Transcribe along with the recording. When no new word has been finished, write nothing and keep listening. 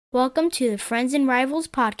Welcome to the Friends and Rivals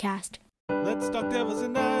podcast. Let's talk Devils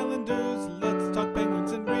and Islanders, let's talk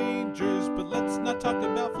Penguins and Rangers, but let's not talk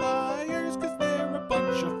about Flyers, cause they're a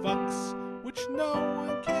bunch of fucks, which no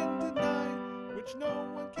one can deny.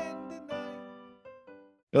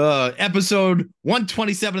 Episode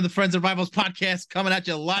 127 of the Friends and Rivals podcast coming at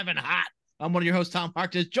you live and hot. I'm one of your hosts, Tom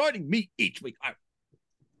Harkness. Joining me each week,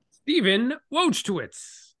 Steven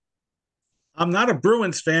Wojtowicz. I'm not a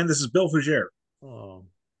Bruins fan. This is Bill Fougere. Oh,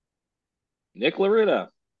 Nick Larita.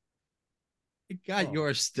 God,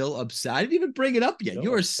 you're still upset. I didn't even bring it up yet.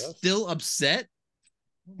 You are still upset.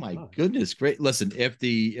 Oh my goodness, great. Listen, if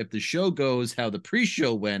the show goes how the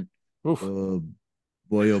pre-show went, boy, oh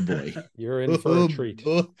boy, you're in for a treat.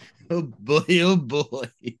 Oh boy.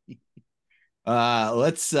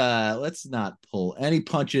 Let's not pull any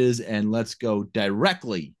punches and let's go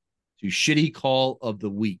directly to shitty call of the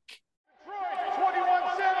week.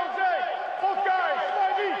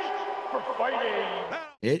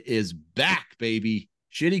 It is back, baby.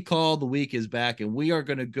 Shitty call of the week is back, and we are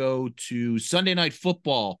going to go to Sunday Night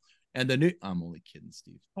Football and the new. I'm only kidding,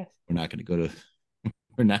 Steve. We're not going to go to.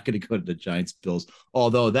 We're not going to go to the Giants Bills,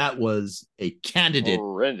 although that was a candidate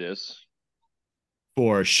horrendous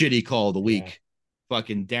for shitty call of the week. Yeah.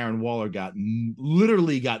 Fucking Darren Waller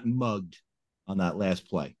literally got mugged on that last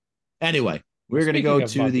play. Anyway, we're going to go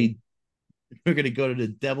to the. We're going to go to the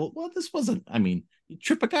Devil. Well, this wasn't. I mean,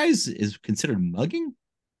 trip a guy is considered mugging.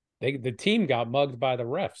 The team got mugged by the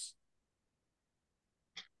refs.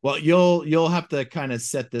 Well, you'll have to kind of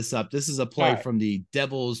set this up. This is a play from the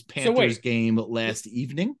Devils-Panthers game last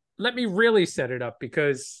evening. Let me really set it up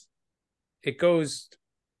because it goes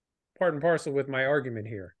part and parcel with my argument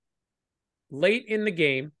here. Late in the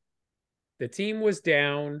game, the team was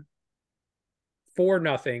down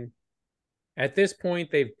 4-0. At this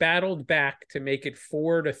point, they've battled back to make it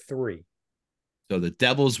 4-3. So the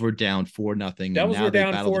Devils were down 4-0. Devils were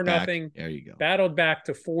down 4-0. There you go. Battled back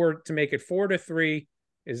to 4 to make it 4-3.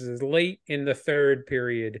 This is late in the third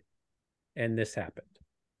period, and this happened.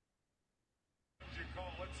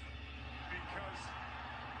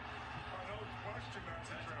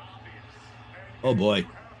 Oh boy,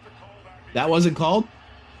 that wasn't called.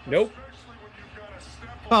 Nope.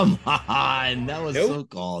 Come on, that was so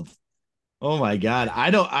called. Oh my God,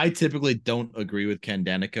 I typically don't agree with Ken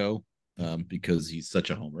Danico. Because he's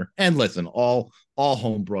such a homer. And listen, all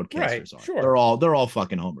home broadcasters are. Sure. They're all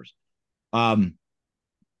fucking homers.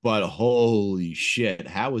 But holy shit,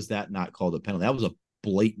 how was that not called a penalty? That was a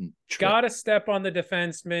blatant trip. Got to step on the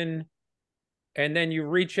defenseman, and then you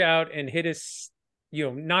reach out and hit his,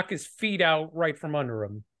 knock his feet out right from under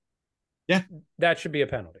him. Yeah, that should be a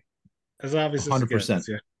penalty. As obvious 100%.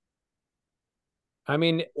 Yeah. I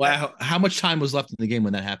mean, wow, how much time was left in the game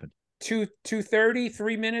when that happened? 2:30,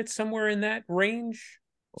 3 minutes, somewhere in that range.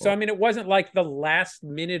 So, I mean, it wasn't like the last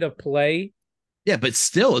minute of play. Yeah, but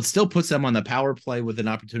still, it still puts them on the power play with an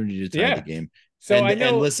opportunity to tie the game. So I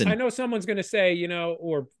know someone's going to say,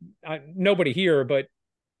 or nobody here, but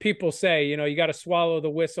people say, you got to swallow the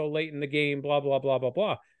whistle late in the game, blah, blah, blah, blah,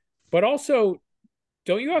 blah. But also,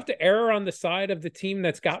 don't you have to err on the side of the team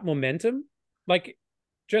that's got momentum? Like,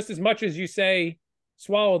 just as much as you say,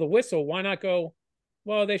 swallow the whistle, why not go,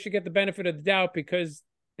 well, they should get the benefit of the doubt because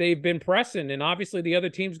they've been pressing, and obviously the other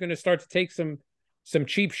team's going to start to take some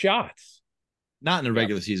cheap shots. Not in the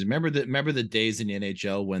regular season. Remember the days in the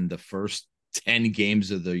NHL when the first 10 games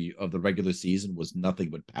of the regular season was nothing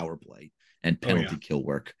but power play and penalty kill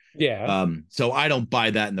work. Yeah. So I don't buy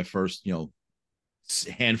that in the first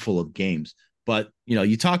handful of games. But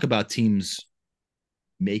you talk about teams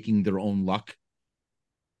making their own luck.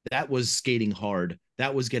 That was skating hard.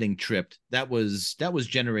 That was getting tripped. That was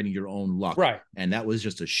generating your own luck. Right. And that was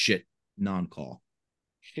just a shit non-call.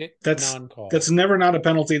 Non-call. That's never not a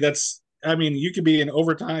penalty. You could be in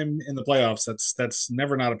overtime in the playoffs. That's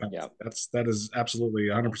never not a penalty. Yeah. That is absolutely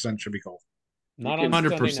 100% should be called. Not on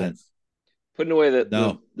 100%. Putting away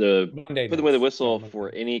the whistle for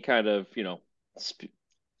any kind of,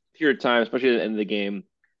 period of time, especially at the end of the game.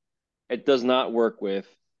 It does not work with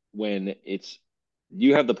when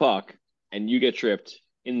you have the puck and you get tripped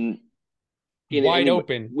in wide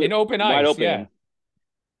open ice. Yeah.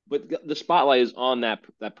 But the spotlight is on that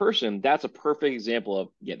person. That's a perfect example of,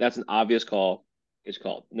 that's an obvious call. It's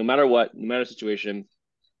called. No matter what, no matter the situation,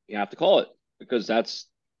 you have to call it because that's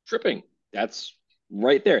tripping. That's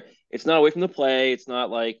right there. It's not away from the play. It's not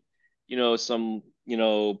like, some,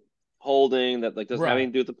 holding that doesn't have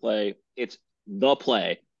anything to do with the play. It's the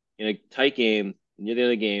play in a tight game near the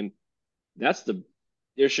end of the game.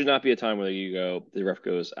 There should not be a time where the ref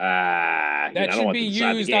goes, that should be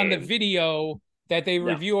used on the video that they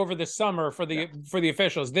review over the summer for the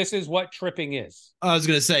officials. This is what tripping is. I was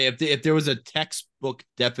going to say, if there was a textbook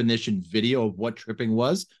definition video of what tripping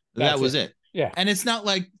was, that was it. Yeah. And it's not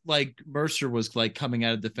like Mercer was like coming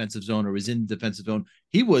out of defensive zone or was in defensive zone.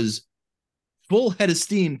 He was full head of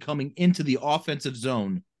steam coming into the offensive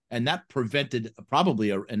zone, and that prevented probably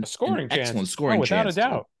a scoring chance. Excellent scoring without chance. Without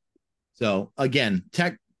a doubt. So again,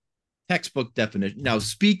 textbook definition. Now,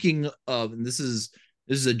 speaking of, and this is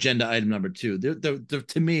agenda item number 2.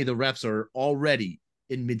 To me, the refs are already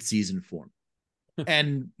in midseason form.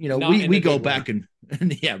 And, we go back and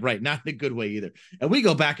yeah, right. Not in a good way either. And we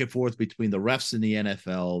go back and forth between the refs in the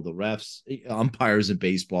NFL, the refs, umpires in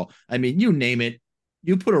baseball. I mean, you name it.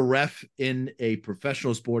 You put a ref in a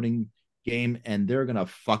professional sporting game and they're going to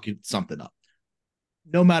fuck something up.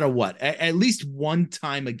 No matter what. At least one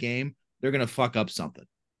time a game, they're going to fuck up something.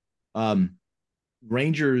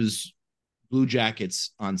 Rangers Blue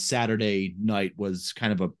Jackets on Saturday night was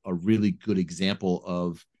kind of a really good example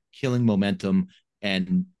of killing momentum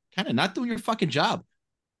and kind of not doing your fucking job.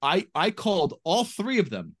 I called all 3 of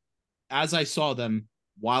them as I saw them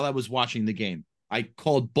while I was watching the game. I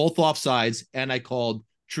called both offsides and I called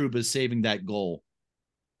Trouba saving that goal.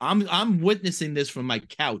 I'm witnessing this from my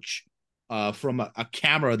couch, from a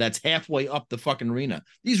camera that's halfway up the fucking arena.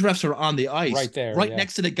 These refs are on the ice right there,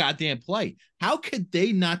 next to the goddamn play. How could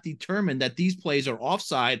they not determine that these plays are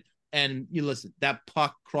offside? And you listen, that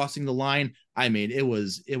puck crossing the line, I mean, it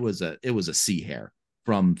was a sea hair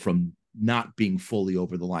from not being fully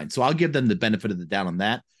over the line. So I'll give them the benefit of the doubt on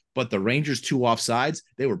that. But the Rangers 2 offsides,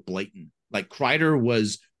 they were blatant. Like Kreider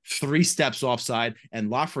was 3 steps offside, and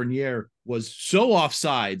Lafreniere was so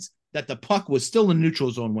offsides that the puck was still in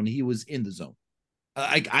neutral zone when he was in the zone.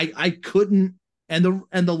 I couldn't, and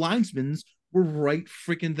the linesmen were right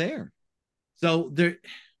freaking there. So there,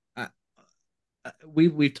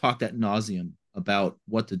 we've talked ad nauseum about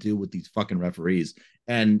what to do with these fucking referees,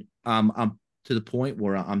 and I'm to the point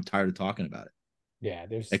where I'm tired of talking about it. Yeah,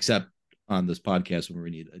 except on this podcast when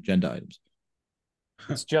we need agenda items.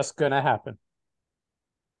 It's just gonna happen.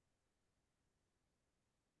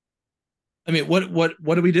 I mean, what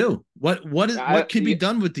do we do? What can be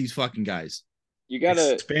done with these fucking guys? You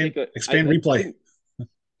gotta expand replay.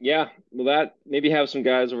 Yeah, well, that maybe have some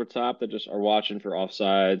guys over top that just are watching for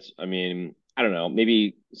offsides. I mean, I don't know.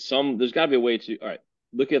 Maybe there's got to be a way to. All right,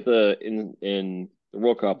 look at in the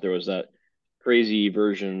World Cup. There was that crazy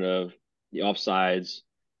version of the offsides.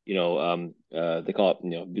 They call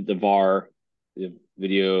it the VAR, the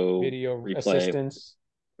video replay assistance.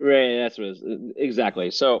 Right, that's what it is. Exactly.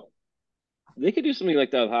 So they could do something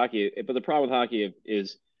like that with hockey, but the problem with hockey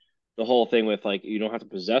is the whole thing with you don't have to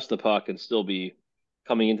possess the puck and still be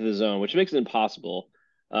coming into the zone, which makes it impossible.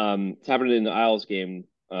 It's happened in the Isles game.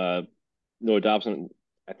 Noah Dobson,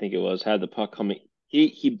 I think it was, had the puck coming.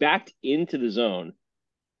 He backed into the zone,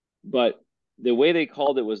 but the way they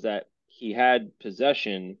called it was that he had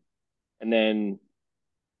possession and then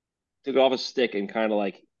took it off his stick and kind of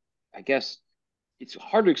I guess it's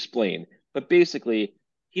hard to explain, but basically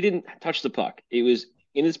he didn't touch the puck. It was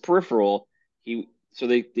in his peripheral. He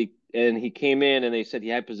came in and they said he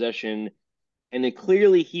had possession, and then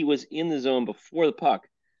clearly he was in the zone before the puck,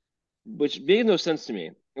 which made no sense to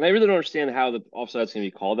me. And I really don't understand how the offside's going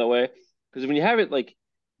to be called that way, because when you have it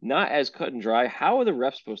not as cut and dry, how are the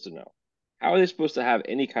refs supposed to know? How are they supposed to have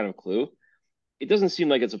any kind of clue? It doesn't seem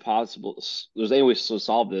like it's there's any way to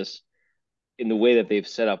solve this in the way that they've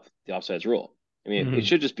set up the offsides rule. I mean, It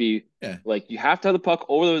should just be you have to have the puck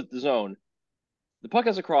over the zone. The puck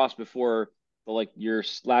has to cross before your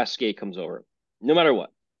last skate comes over, no matter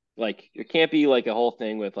what. It can't be a whole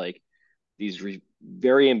thing with these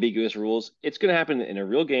very ambiguous rules. It's going to happen in a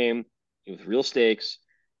real game with real stakes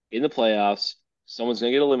in the playoffs. Someone's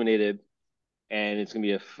going to get eliminated, and it's going to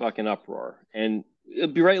be a fucking uproar. And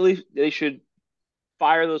it'd be rightly, they should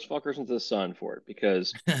fire those fuckers into the sun for it,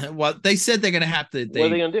 because well, they said they're going to have to. What are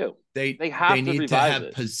they going to do? They need to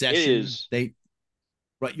have possession.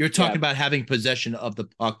 You're talking about having possession of the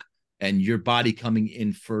puck and your body coming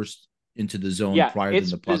in first into the zone prior to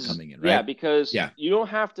the puck coming in, right? Yeah, because you don't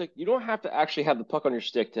have to actually have the puck on your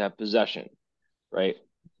stick to have possession, right?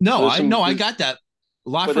 No, I got that.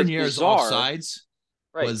 Lafreniere's offsides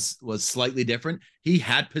was slightly different. He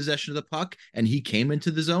had possession of the puck and he came into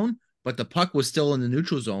the zone, but the puck was still in the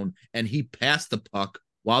neutral zone and he passed the puck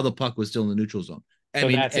while the puck was still in the neutral zone.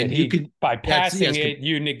 By passing it,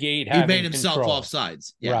 you negate having he made himself control.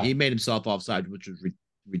 offsides. Yeah, right. He made himself offside, which was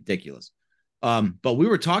ridiculous. But we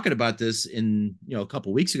were talking about this a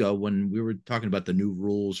couple of weeks ago when we were talking about the new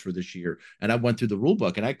rules for this year, and I went through the rule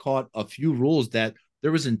book and I caught a few rules that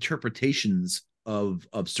there was interpretations of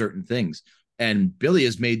certain things, And Billy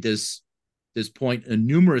has made this point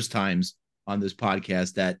numerous times on this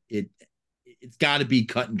podcast that it's got to be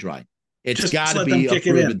cut and dry. It's got to be a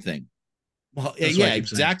proven thing. Well, yeah,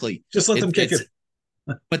 exactly. Just let them kick it.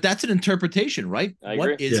 But that's an interpretation, right?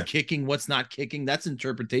 What is kicking? What's not kicking? That's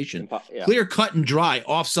interpretation. Clear, cut, and dry.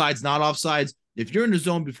 Offsides, not offsides. If you're in the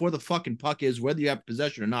zone before the fucking puck is, whether you have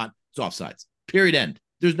possession or not, it's offsides. Period. End.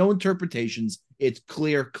 There's no interpretations. It's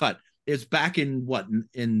clear cut. It's back in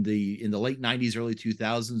the late 90s, early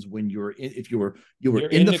 2000s when you were in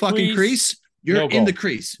the fucking crease. You're in the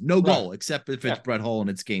crease. No goal, except if it's Brett Hull and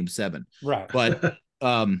it's game 7. Right. But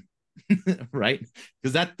right?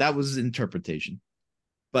 Because that was interpretation.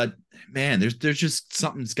 But man, there's just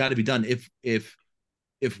something's got to be done. If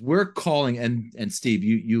we're calling, and Steve,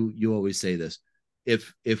 you always say this,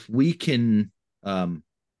 if we can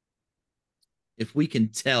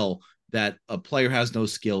tell that a player has no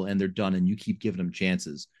skill and they're done, and you keep giving them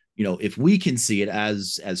chances, if we can see it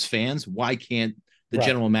as fans, why can't the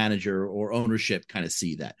general manager or ownership kind of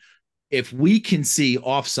see that? If we can see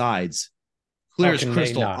offsides clear as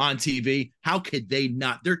crystal on TV, how could they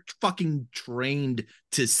not? They're fucking trained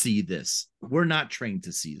to see this. We're not trained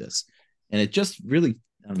to see this. And it just really,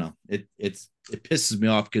 I don't know, it pisses me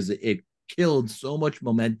off because it killed so much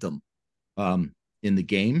momentum in the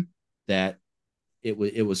game that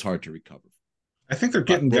it was hard to recover. I think they're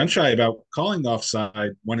getting gun shy about calling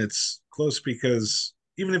offside when it's close, because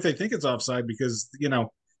even if they think it's offside, because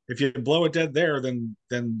if you blow it dead there, then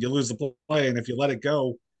you lose the play, and if you let it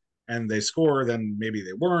go and they score, then maybe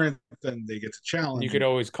they weren't, then they get to challenge. You could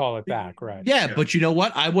always call it back, right? Yeah, but you know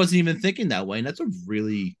what? I wasn't even thinking that way, and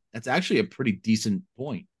that's actually a pretty decent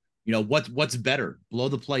point. What's better, blow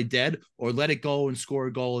the play dead or let it go and score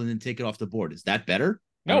a goal and then take it off the board? Is that better?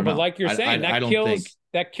 No, but like you're saying,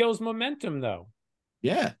 that kills momentum, though.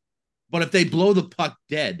 Yeah, but if they blow the puck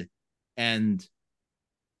dead and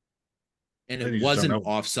it wasn't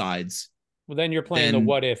offsides, well, then you're playing the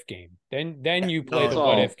what if game. Then you play the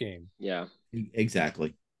what if game. Yeah,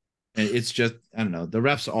 exactly. And it's just, I don't know. The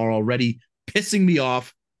refs are already pissing me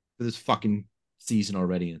off for this fucking season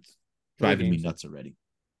already, and it's driving me nuts already.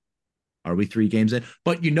 Are we 3 games in?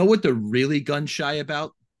 But you know what they're really gun shy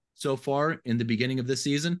about so far in the beginning of this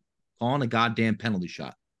season? Calling a goddamn penalty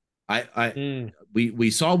shot.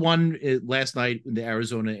 We saw one last night in the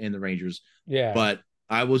Arizona and the Rangers. Yeah. But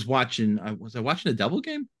I was watching a double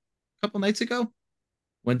game a couple nights ago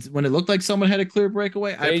when it looked like someone had a clear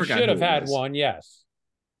breakaway. I forgot. They should have had one, yes.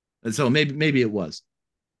 And so maybe it was.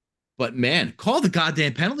 But man, call the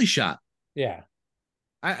goddamn penalty shot. Yeah.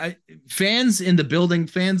 I fans in the building,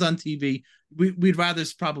 fans on TV, we'd rather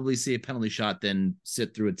probably see a penalty shot than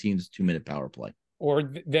sit through a team's 2-minute power play.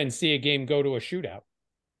 Or then see a game go to a shootout,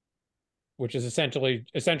 which is essentially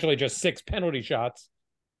just 6 penalty shots,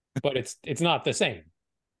 but it's not the same.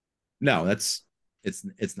 No, it's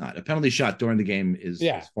not. A penalty shot during the game is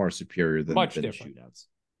far superior than shootouts.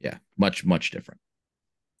 Yeah, much, much different.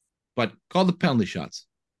 But call the penalty shots.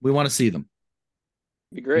 We want to see them.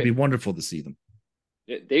 It'd be great. It'd be wonderful to see them.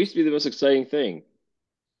 They used to be the most exciting thing.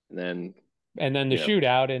 And then the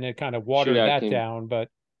shootout, and it kind of watered that down, but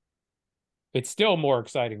it's still more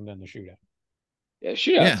exciting than the shootout. Yeah,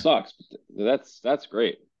 shootout sucks. But that's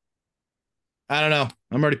great. I don't know.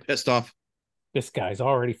 I'm already pissed off. This guy's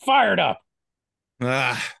already fired up.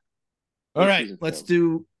 All right, let's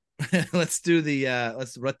take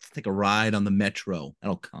a ride on the Metro.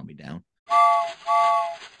 That'll calm me down.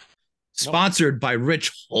 Sponsored by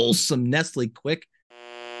Rich Wholesome Nestle Quick.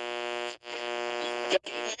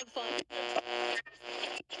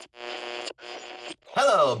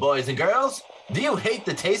 Hello, boys and girls. Do you hate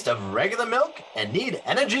the taste of regular milk and need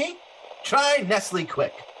energy? Try Nestle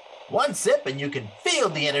Quick. One sip and you can feel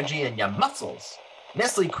the energy in your muscles.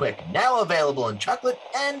 Nestle Quick, now available in chocolate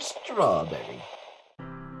and strawberry.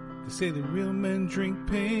 They say the real men drink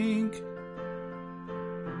pink.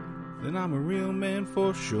 Then I'm a real man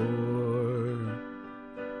for sure.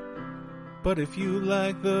 But if you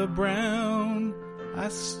like the brown, I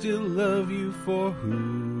still love you for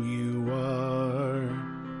who you are.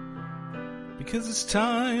 Because it's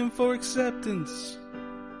time for acceptance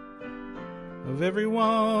of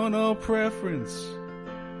everyone, all preference.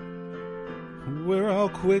 We're all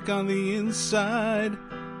quick on the inside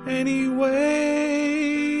anyway.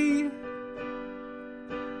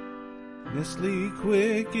 Nestle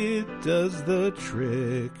Quick, it does the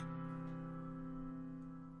trick.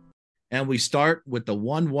 And we start with the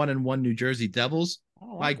 1-1-1 New Jersey Devils.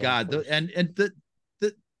 Oh, my God. The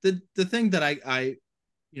thing that I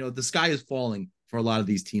the sky is falling for a lot of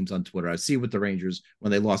these teams on Twitter. I see with the Rangers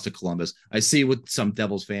when they lost to Columbus. I see with some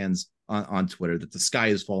Devils fans on Twitter that the sky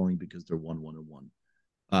is falling because they're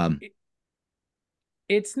 1-1-1.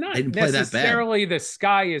 It's not necessarily the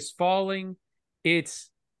sky is falling. It's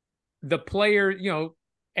the player,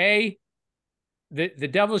 the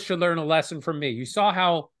Devils should learn a lesson from me. You saw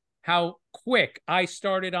how quick I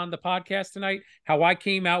started on the podcast tonight, how I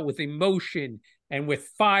came out with emotion and with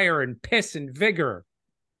fire and piss and vigor.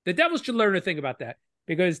 The Devils should learn a thing about that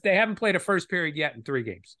because they haven't played a first period yet in 3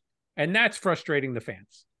 games. And that's frustrating the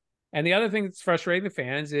fans. And the other thing that's frustrating the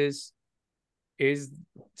fans is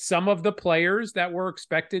some of the players that were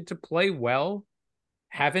expected to play well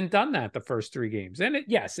haven't done that the first 3 games. And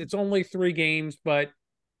it's only 3 games, but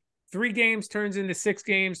 3 games turns into 6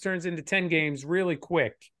 games, turns into 10 games really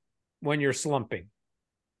quick when you're slumping.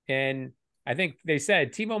 And I think they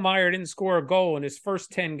said Timo Meier didn't score a goal in his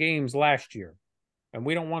first 10 games last year. And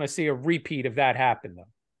we don't want to see a repeat of that happen, though.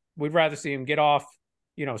 We'd rather see him get off,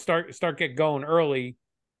 get going early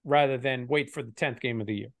rather than wait for the 10th game of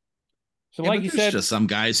the year. So like you said, just some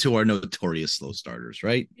guys who are notorious slow starters,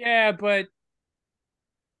 right? Yeah, but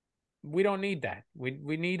we don't need that. We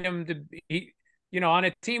need him to be, on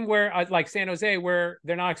a team where like San Jose, where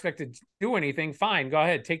they're not expected to do anything. Fine, go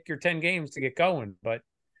ahead, take your 10 games to get going. But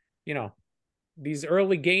these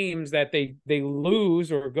early games that they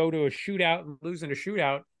lose or go to a shootout and lose in a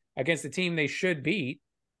shootout against a team they should beat,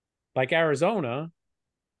 like Arizona,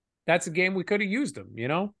 that's a game we could have used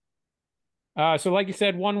them. So like you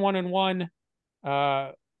said, 1-1-1,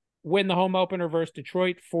 win the home opener versus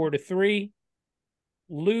Detroit 4-3,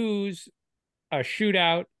 lose a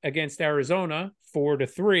shootout against Arizona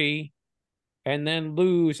 4-3, and then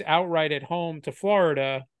lose outright at home to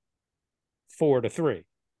Florida 4-3.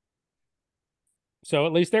 So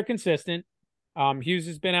at least they're consistent. Hughes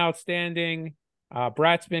has been outstanding.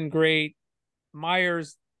 Bratt's been great.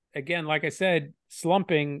 Myers, again, like I said,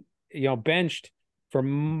 slumping, benched for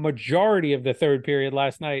majority of the third period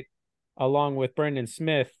last night, along with Brendan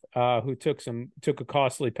Smith, who took a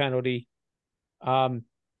costly penalty.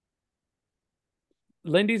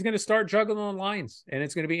 Lindy's going to start juggling lines, and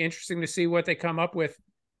it's going to be interesting to see what they come up with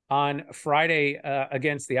on Friday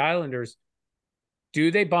against the Islanders.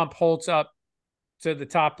 Do they bump Holtz up to the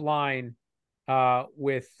top line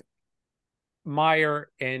with Meier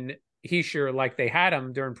and Hischier like they had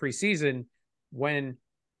him during preseason when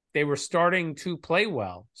they were starting to play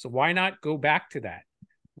well? So why not go back to that?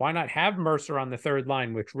 Why not have Mercer on the third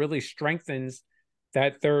line, which really strengthens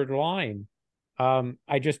that third line?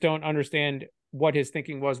 I just don't understand what his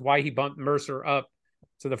thinking was, why he bumped Mercer up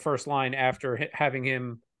to the first line after having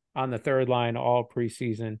him on the third line all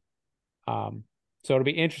preseason. So it'll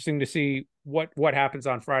be interesting to see what happens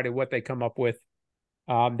on Friday, what they come up with.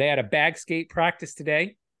 They had a bag skate practice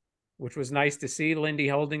today, which was nice to see. Lindy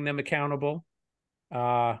holding them accountable.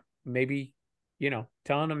 Maybe,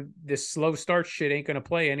 telling them this slow start shit ain't going to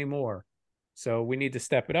play anymore. So we need to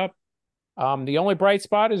step it up. The only bright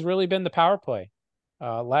spot has really been the power play.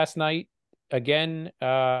 Last night, again,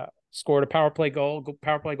 scored a power play goal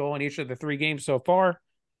in each of the 3 games so far.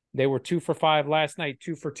 They were 2 for 5 last night,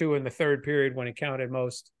 2 for 2 in the third period when it counted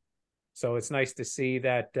most. So it's nice to see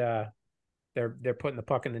that they're putting the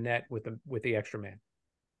puck in the net with the extra man.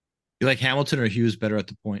 You like Hamilton or Hughes better at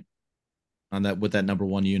the point on that with that number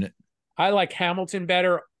 1 unit? I like Hamilton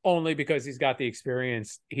better only because he's got the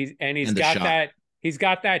experience. He's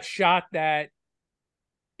got that shot that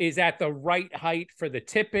is at the right height for the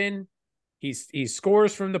tip in. He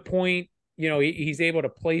scores from the point. He's able to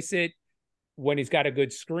place it when he's got a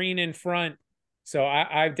good screen in front. So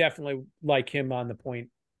I definitely like him on the point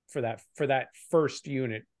for that first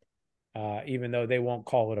unit, even though they won't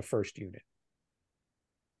call it a first unit.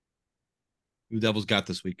 Who the Devils got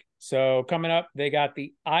this week? So coming up, they got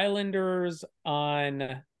the Islanders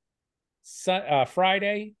on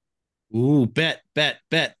Friday. Ooh, bet. No,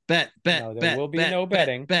 there will be no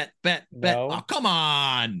betting. Bet. No. Oh, come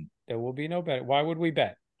on. There will be no betting. Why would we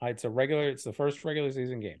bet? It's the first regular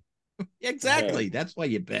season game. Exactly. That's why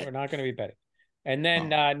you bet. We're not going to be betting. And then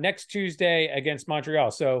next Tuesday against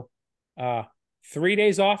Montreal. So 3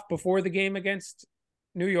 days off before the game against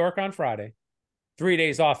New York on Friday. 3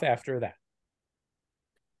 days off after that.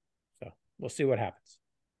 So we'll see what happens.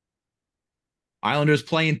 Islanders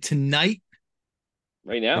playing tonight.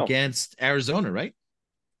 Right now. Against Arizona, right?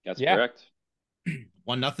 That's correct.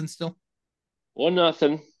 1-0 still?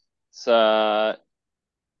 1-0. It's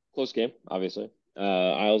close game, obviously.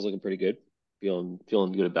 Isles looking pretty good. Feeling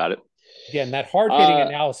good about it. Again, that hard-hitting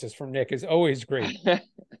analysis from Nick is always great.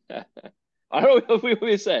 I don't know what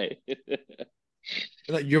we say.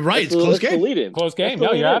 You're right. It's close game. Close game.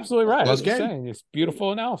 No, you're absolutely right. Close game. It's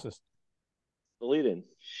beautiful analysis. The lead-in.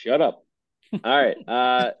 Shut up. All right.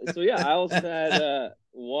 So yeah, I also had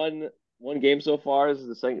one game so far. This is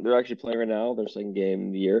the second. They're actually playing right now. Their second game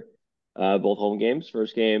of the year. Both home games.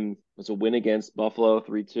 First game was a win against Buffalo,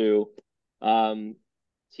 3-2. Um,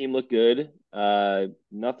 Team looked good.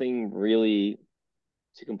 Nothing really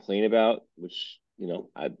to complain about, which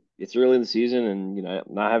it's early in the season, and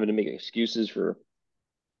not having to make excuses for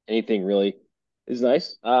anything really is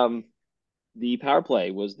nice. The power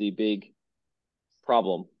play was the big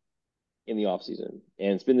problem in the offseason,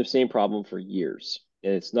 and it's been the same problem for years.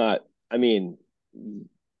 And it's not, I mean,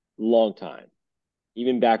 long time.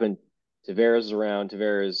 Even back when Tavares was around,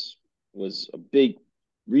 Tavares was a big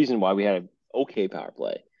reason why we had an okay power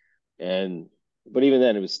play. And but even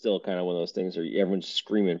then, it was still kind of one of those things where everyone's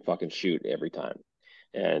screaming "fucking shoot" every time,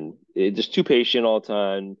 and it just too patient all the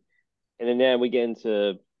time. And then we get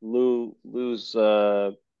into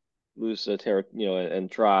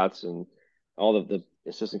and trots, and all of the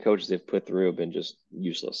assistant coaches they've put through have been just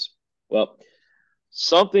useless. Well,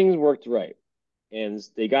 something's worked right, and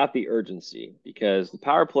they got the urgency because the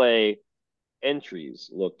power play entries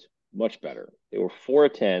looked much better. They were 4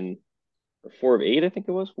 of 10 or 4 of 8, I think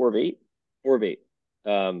it was 4 of 8, 4 of 8. If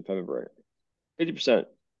I remember right, 50%,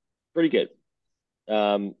 pretty good.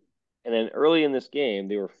 And then early in this game,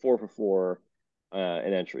 they were 4 for 4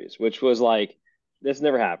 in entries, which was like, this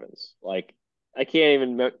never happens. Like, I can't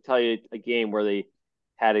even tell you a game where they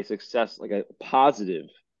had a success, like a positive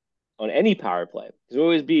on any power play. Because it would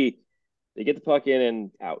always be, they get the puck in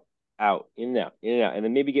and out, out, in and out, in and out, and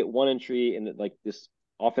then maybe get one entry, and like this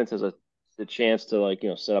offense has the chance to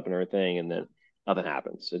set up and everything, and then nothing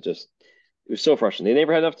happens. It was so frustrating. They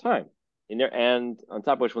never had enough time. And on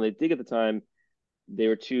top of which, when they did get the time, they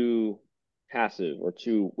were too passive or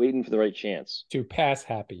too waiting for the right chance. Too pass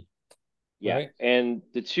happy. Yeah. Right? And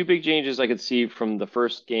the two big changes I could see from the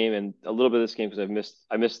first game and a little bit of this game, because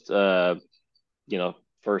I missed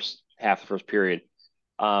first half the first period,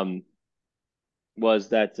 was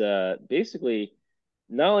that basically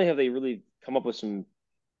not only have they really come up with some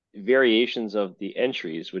variations of the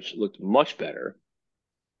entries, which looked much better.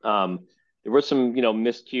 There were some,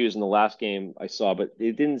 miscues in the last game I saw, but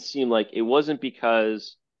it didn't seem like it wasn't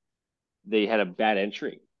because they had a bad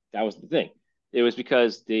entry. That was the thing. It was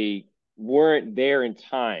because they weren't there in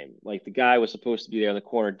time. Like the guy was supposed to be there in the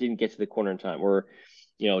corner, didn't get to the corner in time, or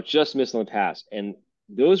just missed on the pass. And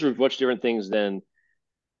those were much different things than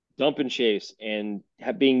dump and chase and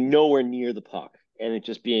being nowhere near the puck, and it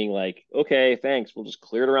just being like, okay, thanks, we'll just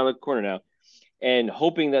clear it around the corner now, and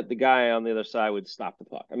hoping that the guy on the other side would stop the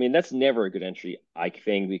puck. I mean, that's never a good entry, I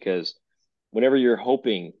think, because whenever you're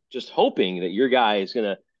just hoping that your guy is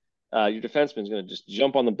gonna, your defenseman is gonna just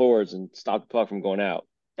jump on the boards and stop the puck from going out,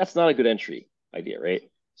 that's not a good entry idea, right?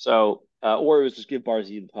 So, or it was just give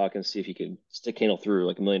Barzy the puck and see if he could stick handle through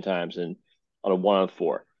like a million times and on a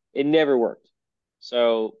 1-on-4. It never worked.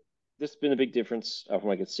 So this has been a big difference from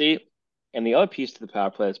what I could see. And the other piece to the power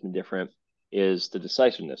play that's been different is the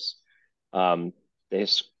decisiveness.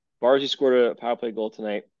 Barzy scored a power play goal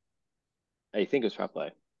tonight. I think it was power play.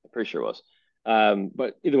 I'm pretty sure it was.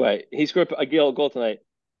 But either way, he scored a goal tonight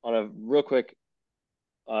on a real quick,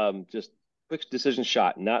 just quick decision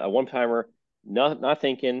shot, not a one-timer, not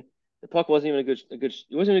thinking. The puck wasn't even it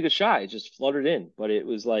wasn't even a good shot. It just fluttered in, but it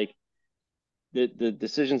was like the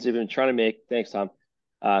decisions they've been trying to make. Thanks, Tom.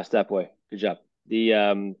 Stat boy, good job.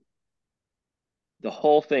 The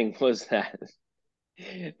whole thing was that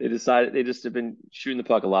they decided they just have been shooting the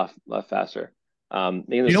puck a lot faster. You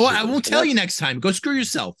know what? I won't tell you next time. Go screw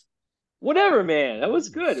yourself. Whatever, man. That was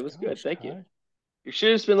good. It was good. Thank you. You should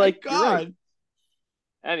have just been like, God.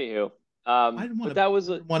 Right. Anywho, I didn't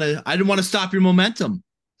want to stop your momentum.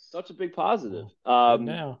 Such a big positive.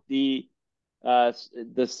 The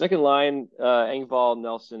second line, Engvall,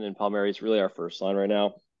 Nelson, and Palmieri is really our first line right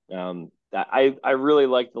now. I really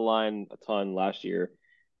liked the line a ton last year.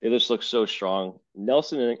 They just look so strong.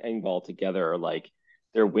 Nelson and Engvall together are like,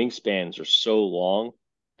 their wingspans are so long.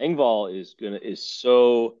 Engvall is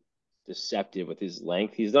so deceptive with his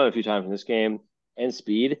length. He's done it a few times in this game, and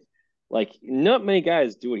speed. Like, not many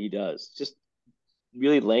guys do what he does. Just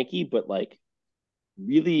really lanky, but like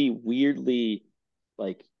really weirdly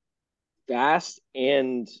like fast, but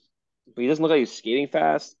he doesn't look like he's skating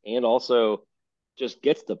fast, and also just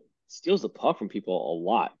steals the puck from people a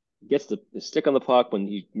lot. Gets the stick on the puck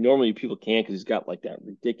when normally people can't, because he's got like that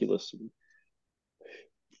ridiculous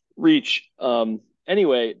reach.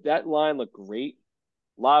 Anyway, that line looked great.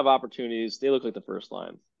 A lot of opportunities. They look like the first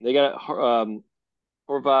line. They got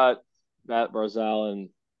Horvat, Matt Barzal,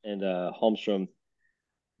 and Holmstrom.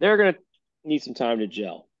 They're gonna need some time to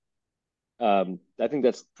gel. I think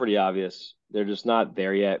that's pretty obvious. They're just not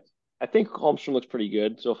there yet. I think Holmstrom looks pretty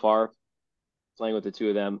good so far, playing with the two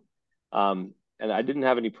of them. And I didn't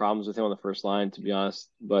have any problems with him on the first line, to be honest.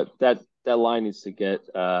 But that line needs to get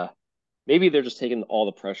maybe they're just taking all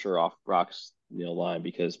the pressure off Brock's line,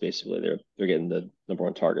 because basically they're getting the number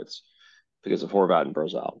one targets because of Horvat and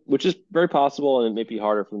Barzal, which is very possible, and it may be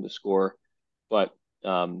harder for them to score. But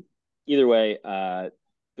either way,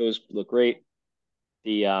 those look great.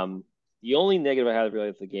 The only negative I had really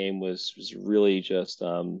with the game was really just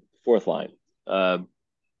fourth line.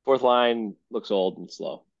 Fourth line looks old and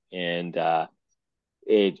slow, and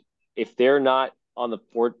if they're not on the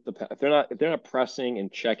port, if they're not pressing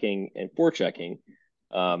and checking and forechecking,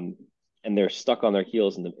 and they're stuck on their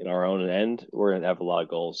heels in our own end, we're gonna have a lot of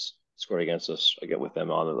goals scored against us again with them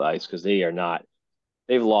on the ice, because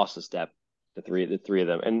they've lost a step, the three of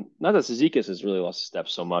them, and not that Zizekas has really lost a step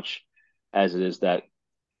so much as it is that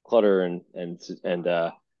Clutter and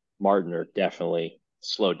Martin are definitely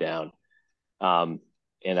slowed down.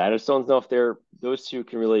 And I just don't know if those two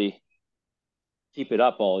can really keep it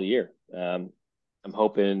up all year. I'm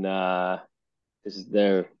hoping this is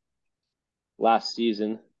their last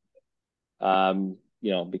season,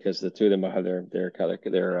 because the two of them have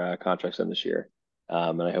their contracts end this year.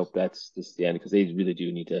 And I hope this is the end, because they really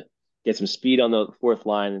do need to get some speed on the fourth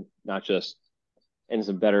line, and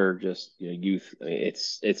some better youth. I mean,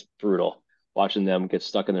 it's brutal watching them get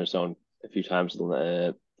stuck in their zone a few times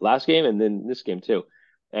last game, and then this game too.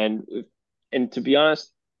 And to be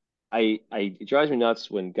honest, it drives me nuts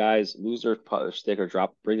when guys lose their stick or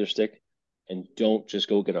break their stick and don't just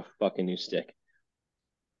go get a fucking new stick.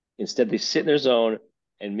 Instead, they sit in their zone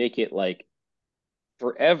and make it like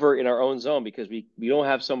forever in our own zone, because we don't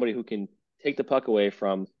have somebody who can take the puck away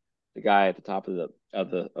from the guy at the top of the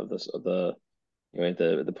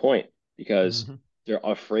point, because they're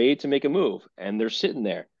afraid to make a move, and they're sitting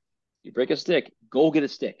there. You break a stick, go get a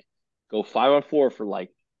stick, go 5-on-4 for like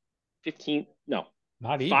 15, no,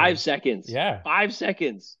 not even 5 seconds. Yeah, 5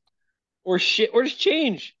 seconds, or just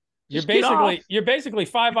change. You're basically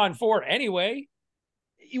 5-on-4 anyway.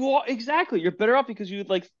 Exactly. You're better off, because you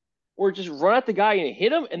or just run at the guy and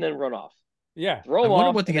hit him and then run off. Yeah. I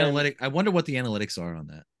wonder what the analytics are on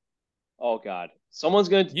that. Oh God, someone's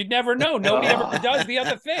gonna. You'd never know. Nobody ever does the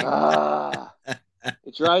other thing.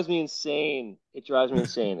 It drives me insane. It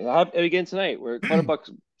happened again tonight, where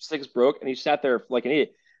Clutterbuck's stick is broke, and he sat there like an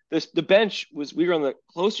idiot. The bench was. We were on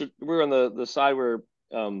the side where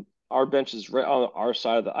our bench is right on our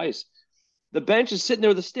side of the ice. The bench is sitting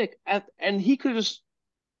there with a stick, and he could have just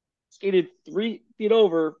skated 3 feet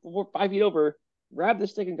over, 5 feet over, grabbed the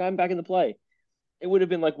stick, and gotten back into play. It would have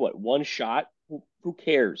been like what, one shot? Who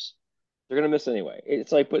cares? They're gonna miss anyway.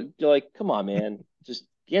 It's like, but you're like, come on, man, just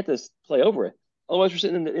get this play over it. Otherwise, we're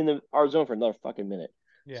sitting in our zone for another fucking minute.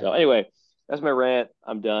 Yeah. So anyway, that's my rant.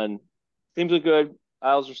 I'm done. Teams look good.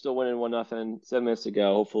 Isles are still winning 1-0. 7 minutes to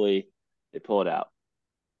go. Hopefully, they pull it out.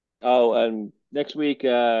 Oh, and next week,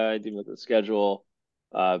 I didn't look at the schedule,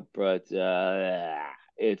 but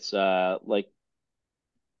it's Friday.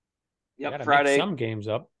 Make some games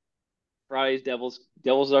up. Friday's Devils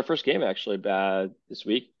is our first game actually this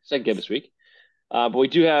week, second game this week. But we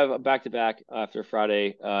do have a back-to-back after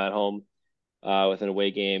Friday at home with an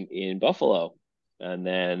away game in Buffalo, and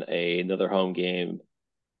then another home game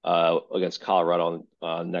against Colorado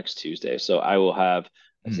on next Tuesday. So I will have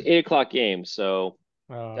it's an 8:00 game, so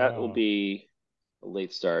that will be a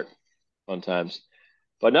late start. Fun times,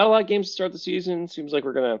 but not a lot of games to start the season. Seems like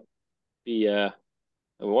we're gonna be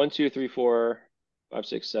 1, 2, 3, 4, 5,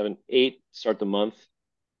 6, 7, 8 start the month.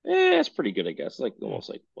 It's pretty good, I guess. Almost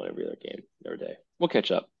like one every other game, every day. We'll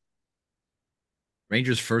catch up.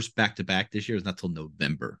 Rangers' first back-to-back this year is not till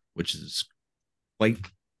November, which is quite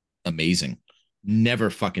amazing. Never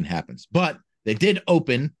fucking happens. But they did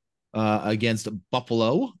open against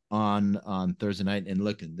Buffalo on Thursday night, and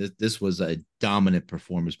look, this was a dominant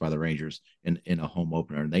performance by the Rangers in a home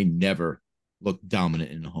opener. They never looked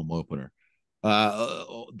dominant in a home opener.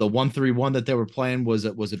 The 1-3-1 that they were playing was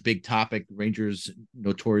a big topic. Rangers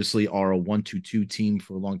notoriously are a 1-2-2 team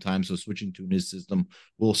for a long time, so switching to a new system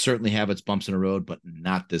will certainly have its bumps in the road, but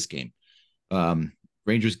not this game.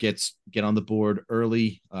 Rangers get on the board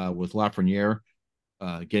early with Lafreniere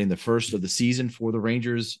getting the first of the season for the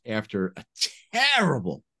Rangers after a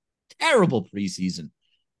terrible preseason.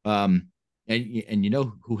 And you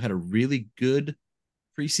know who had a really good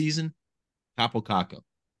preseason? Capo Caco.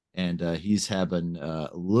 And he's having a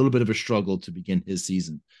little bit of a struggle to begin his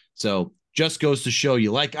season. So just goes to show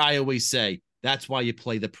you, like I always say, that's why you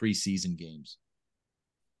play the preseason games.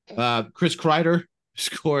 Chris Kreider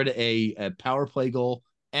scored a power play goal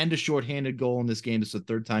and a shorthanded goal in this game. It's the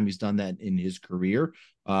third time he's done that in his career.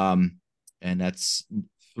 And that's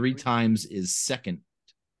 3 times is second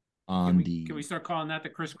on Can we start calling that the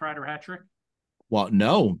Chris Kreider hat trick? Well,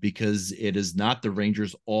 no, because it is not the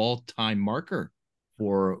Rangers' all-time marker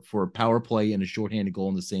for power play and a shorthanded goal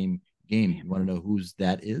in the same game. You want to know whose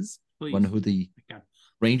that is? Please. Want to know who the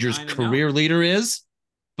Rangers' career leader is?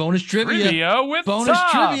 Bonus trivia. With bonus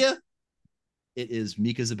Tom. trivia. It is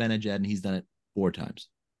Mika Zibanejad, and he's done it 4 times.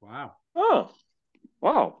 Wow. Oh,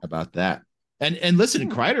 wow. How about that? And listen,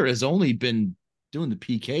 Kreider has only been doing the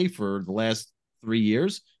PK for the last 3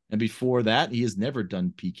 years, and before that, he has never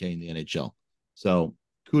done PK in the NHL. So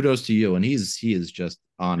kudos to you, and he is just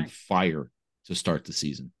on fire to start the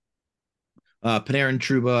season. Panarin,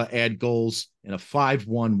 Trouba add goals in a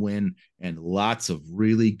 5-1 win, and lots of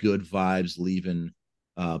really good vibes leaving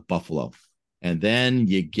Buffalo. And then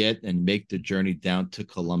you get and make the journey down to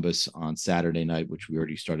Columbus on Saturday night, which we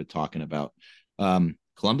already started talking about.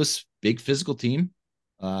 Columbus, big physical team,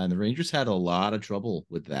 and the Rangers had a lot of trouble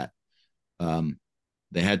with that.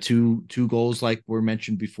 They had two goals, like were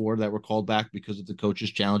mentioned before, that were called back because of the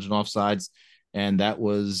coach's challenge and offsides, and that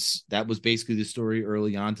was basically the story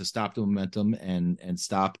early on to stop the momentum and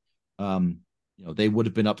stop. They would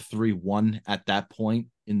have been up 3-1 at that point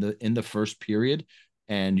in the first period,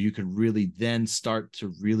 and you could really then start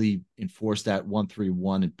to really enforce that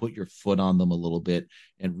 1-3-1 and put your foot on them a little bit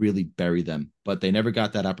and really bury them. But they never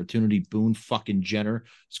got that opportunity. Boone fucking Jenner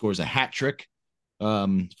scores a hat trick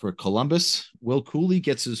for Columbus. Will Cooley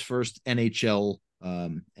gets his first NHL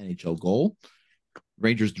goal.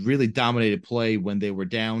 Rangers really dominated play when they were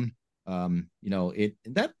down.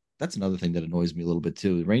 That's another thing that annoys me a little bit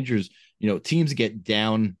too. The Rangers, teams get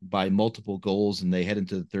down by multiple goals and they head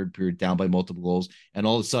into the third period down by multiple goals, and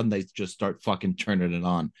all of a sudden they just start fucking turning it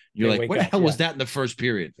on. You're like, where the hell was that in the first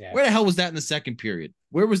period? Yeah. Where the hell was that in the second period?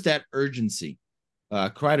 Where was that urgency?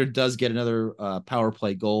 Kreider does get another power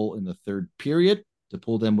play goal in the third period to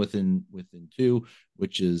pull them within 2,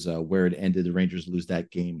 which is where it ended. The Rangers lose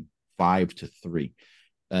that game 5-3.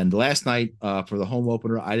 And last night for the home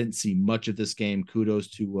opener, I didn't see much of this game.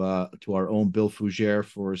 Kudos to our own Bill Fougere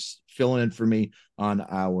for filling in for me on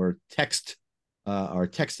our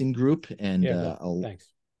texting group, and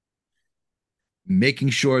thanks. Making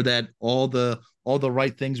sure that all the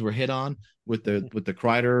right things were hit on with the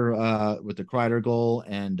Kreider goal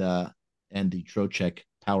and the Trocheck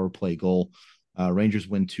power play goal. Rangers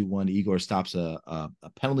win 2-1. Igor stops a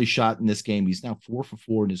penalty shot in this game. He's now 4 for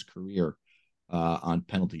 4 in his career on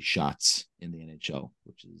penalty shots in the NHL,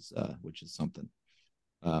 which is something.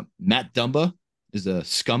 Matt Dumba is a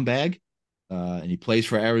scumbag, and he plays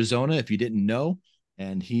for Arizona, if you didn't know.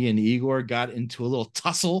 And he and Igor got into a little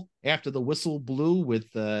tussle after the whistle blew with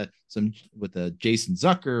Jason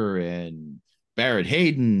Zucker and Barrett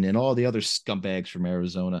Hayden and all the other scumbags from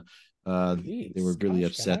Arizona. They were really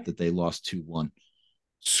upset that they lost 2-1.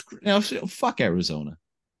 Fuck Arizona.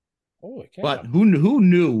 Holy cow. But who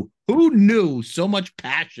knew so much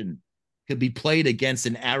passion could be played against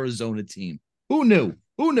an Arizona team? Who knew?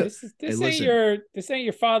 This ain't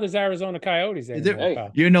your father's Arizona Coyotes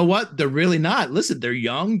anymore. You know what? They're really not. Listen, they're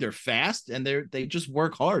young, they're fast, and they just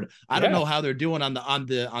work hard. I don't know how they're doing on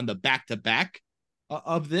the back-to-back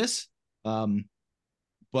of this.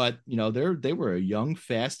 But they were a young,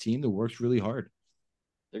 fast team that works really hard.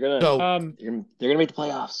 They're gonna make the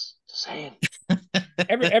playoffs. Just saying.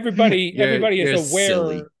 Everybody is aware.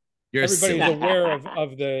 Silly. Everybody is aware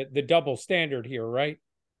of the double standard here, right?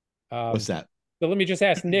 What's that? So let me just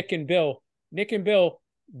ask Nick and Bill. Nick and Bill,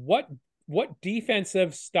 what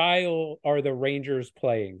defensive style are the Rangers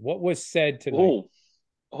playing? What was said tonight?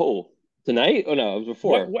 Tonight? Oh no, it was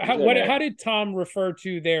before. How did Tom refer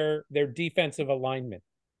to their defensive alignment?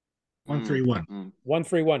 1-3-1.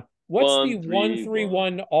 1-3-1. What's the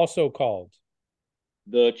 1-3-1 also called?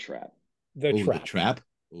 The trap. The trap.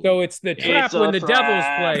 Ooh. So it's the trap when the Devils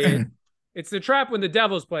play it. It's the trap when the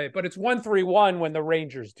Devils play it, but it's 1-3-1 when the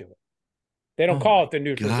Rangers do it. They don't call it the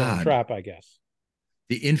neutral zone trap, I guess.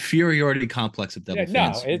 The inferiority complex of double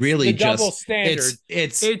fans it's really the just double standard.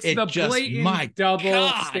 It's the just, blatant double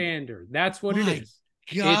standard. That's what it is.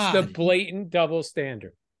 God. It's the blatant double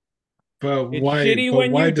standard. But it's why? Shitty but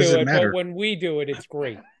when why you does do it it, matter? but when we do it, it's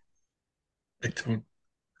great. I'm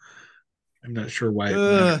not sure why. It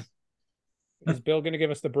matters. Is Bill going to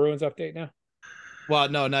give us the Bruins update now? Well,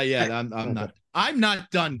 no, not yet. I'm not. I'm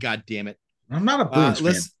not done. God damn it! I'm not a Bruins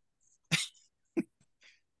fan.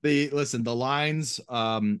 The lines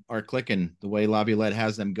are clicking the way Laviolette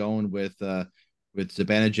has them going with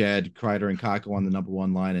Zibanejad, Kreider, and Kakko on the number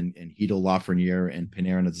 1 line, and Hedel, Lafreniere, and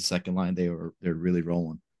Panarin as the second line. They're really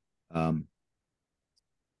rolling.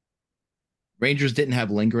 Rangers didn't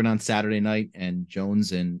have Lindgren on Saturday night, and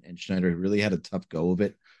Jones and Schneider really had a tough go of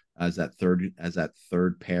it as that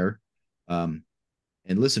third pair. And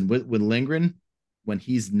listen, with Lindgren, when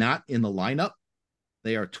he's not in the lineup,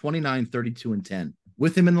 they are 29, 32, and 10.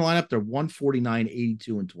 With him in the lineup, they're 149,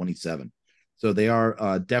 82, and 27. So they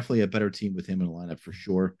are definitely a better team with him in the lineup for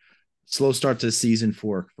sure. Slow start to the season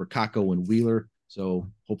for Kakko and Wheeler.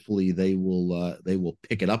 So hopefully they will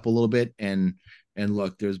pick it up a little bit. And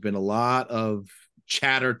look, there's been a lot of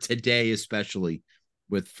chatter today, especially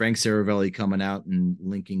with Frank Saravelli coming out and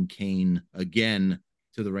linking Kane again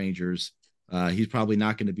to the Rangers. He's probably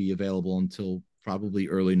not going to be available until probably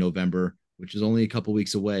early November, which is only a couple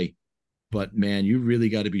weeks away. But man, you really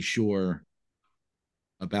got to be sure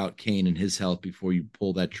about Kane and his health before you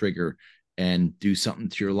pull that trigger and do something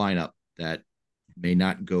to your lineup that may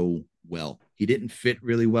not go well. He didn't fit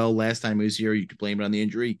really well last time he was here. You could blame it on the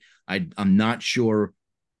injury. I'm not sure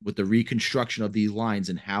with the reconstruction of these lines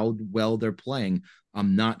and how well they're playing.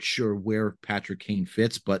 I'm not sure where Patrick Kane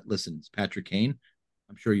fits, but listen, it's Patrick Kane.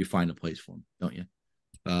 I'm sure you find a place for him, don't you?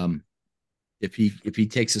 If he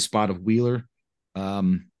takes a spot of Wheeler,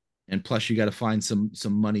 and plus you got to find some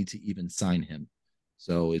money to even sign him.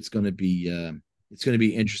 So it's going to be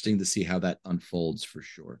interesting to see how that unfolds for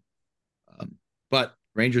sure. But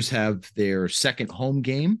Rangers have their second home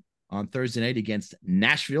game on Thursday night against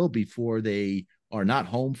Nashville before they are not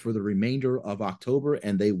home for the remainder of October,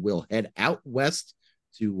 and they will head out west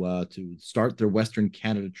to start their Western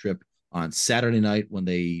Canada trip on Saturday night when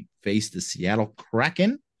they face the Seattle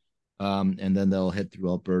Kraken. And then they'll head through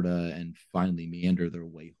Alberta and finally meander their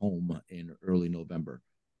way home in early November.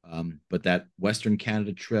 But that Western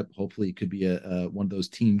Canada trip, hopefully it could be a one of those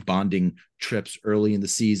team bonding trips early in the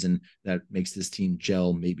season that makes this team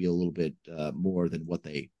gel maybe a little bit more than what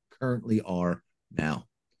they currently are now.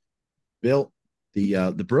 Bill,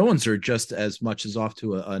 the Bruins are just as much as off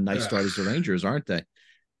to a nice start as the Rangers, aren't they?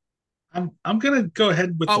 I'm gonna go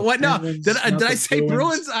ahead with. Oh, what? Penguins, no, did I say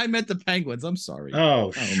Bruins? I meant the Penguins. I'm sorry.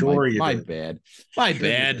 Oh, sure, my bad. My sure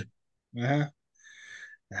bad.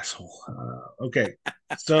 Asshole. Okay,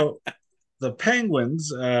 so the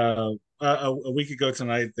Penguins. A week ago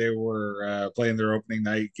tonight, they were playing their opening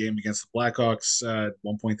night game against the Blackhawks. At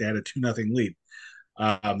one point, they had a 2-0 lead.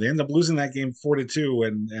 They ended up losing that game 4-2,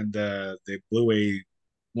 and they blew a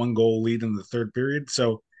 1-goal lead in the third period.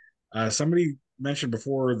 So somebody mentioned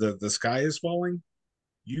before the sky is falling.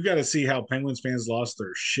 You got to see how Penguins fans lost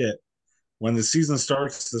their shit when the season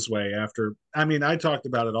starts this way. I talked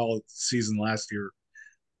about it all season last year,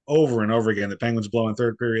 over and over again. The Penguins blowing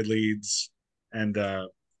third period leads and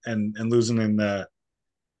losing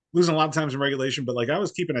losing a lot of times in regulation. But like I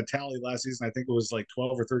was keeping a tally last season. I think it was like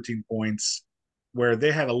 12 or 13 points where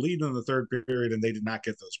they had a lead in the third period and they did not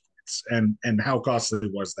get those points. And how costly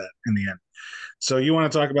was that in the end? So you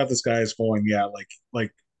want to talk about the sky is falling? Yeah,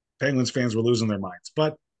 like Penguins fans were losing their minds.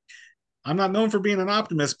 But I'm not known for being an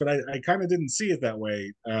optimist, but I kind of didn't see it that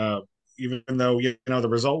way. Even though the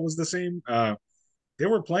result was the same, they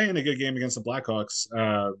were playing a good game against the Blackhawks.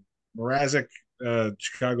 Mrazek,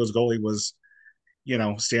 Chicago's goalie, was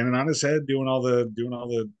standing on his head, doing all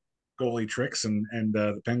the goalie tricks, and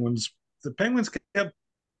the Penguins kept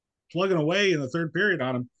plugging away in the third period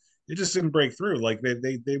on him. They just didn't break through. Like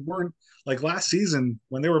they weren't like last season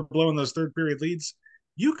when they were blowing those third period leads.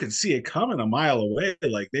 You could see it coming a mile away.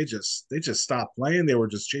 Like they just stopped playing. They were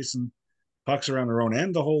just chasing pucks around their own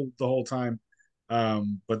end the whole time.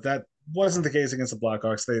 But that wasn't the case against the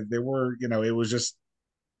Blackhawks. They were,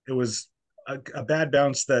 it was a bad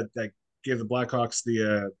bounce that gave the Blackhawks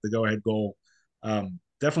the go ahead goal.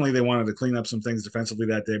 Definitely they wanted to clean up some things defensively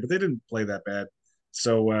that day, but they didn't play that bad.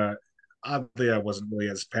 So oddly, I wasn't really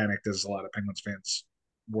as panicked as a lot of Penguins fans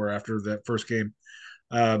were after that first game.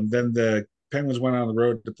 Then the Penguins went on the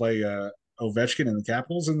road to play Ovechkin and the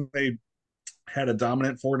Capitals, and they had a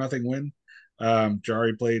dominant 4-0 win.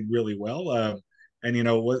 Jari played really well.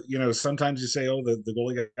 And sometimes you say, oh, the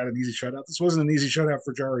goalie got an easy shutout. This wasn't an easy shutout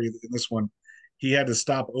for Jari in this one. He had to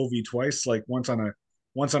stop Ovi twice, like once on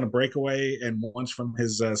a breakaway and once from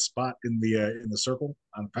his spot in the circle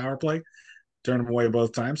on the power play. Turned him away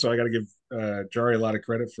both times. So I got to give Jari a lot of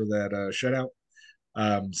credit for that shutout.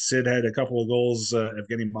 Sid had a couple of goals.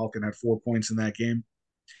 Evgeny Malkin had 4 points in that game.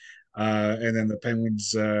 And then the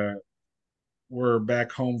Penguins were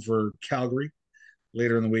back home for Calgary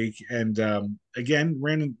later in the week. And again,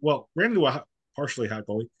 ran into a partially hot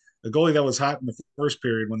goalie, a goalie that was hot in the first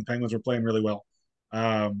period when the Penguins were playing really well.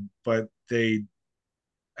 But they,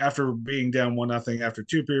 after being down 1-0 after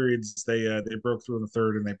 2 periods, they broke through in the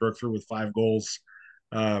third, and they broke through with 5 goals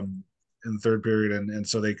in the third period. And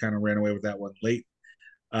so they kind of ran away with that one late.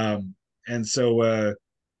 And so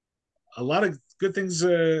a lot of good things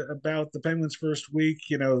about the Penguins' first week,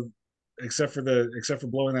 except for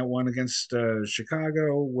blowing that one against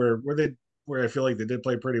Chicago, where I feel like they did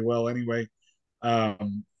play pretty well anyway. All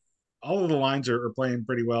of the lines are playing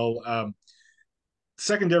pretty well.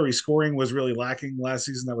 Secondary scoring was really lacking last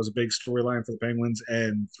season. That was a big storyline for the Penguins.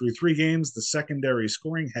 And through 3 games, the secondary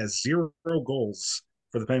scoring has 0 goals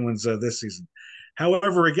for the Penguins this season.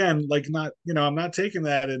 However, again, I'm not taking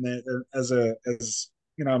that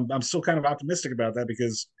I'm still kind of optimistic about that,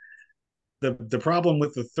 because the problem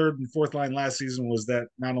with the third and fourth line last season was that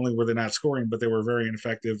not only were they not scoring, but they were very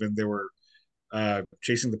ineffective, and they were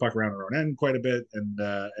chasing the puck around their own end quite a bit. And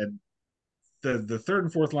the third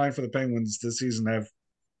and fourth line for the Penguins this season have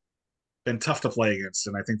been tough to play against,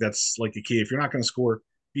 and I think that's like a key. If you're not going to score,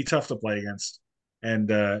 be tough to play against, and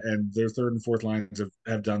their third and fourth lines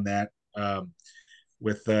have done that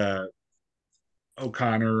with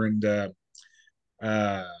O'Connor and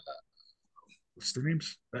what's their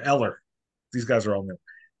names? Eller. These guys are all new.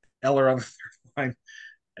 Eller on the third line,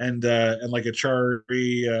 and like a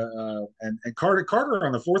Chari and Carter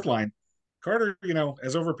on the fourth line. Carter,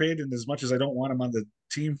 as overpaid, and as much as I don't want him on the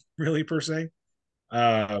team, really, per se,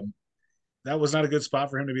 that was not a good spot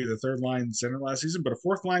for him to be the third line center last season. But a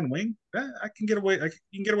fourth line wing, I can get away. You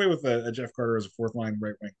can get away with a Jeff Carter as a fourth line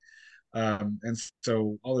right wing. And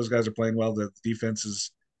so all those guys are playing well. The defense is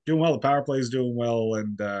doing well. The power play is doing well,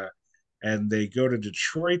 and they go to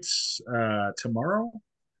Detroit tomorrow,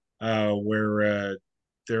 where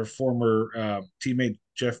their former teammate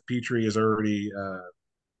Jeff Petrie is already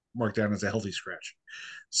marked down as a healthy scratch.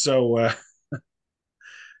 So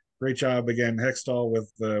great job again, Hextall,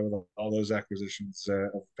 with all those acquisitions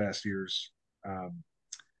of the past years.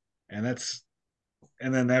 And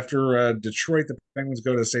then after Detroit, the Penguins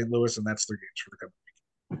go to St. Louis, and that's their games for the coming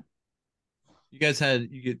week. You guys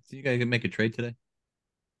can make a trade today?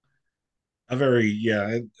 A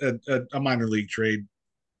minor league trade.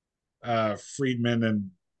 Friedman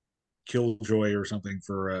and Killjoy or something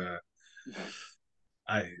for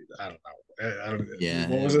I don't know. I don't. Yeah.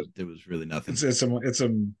 What was it? There was really nothing. It's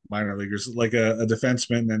some minor leaguers, like a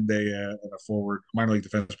defenseman and a forward, minor league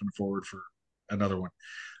defenseman and forward for another one.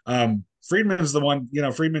 Friedman is the one.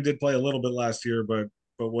 Friedman did play a little bit last year, but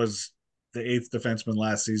was the 8th defenseman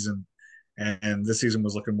last season, and this season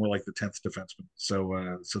was looking more like the 10th defenseman.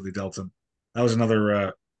 So they dealt him. That was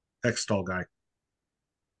another Hextall guy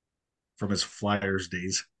from his Flyers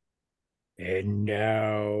days. And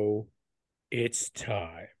now it's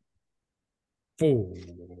time for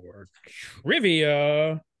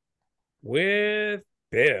trivia with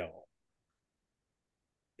Bill.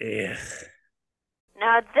 Ugh.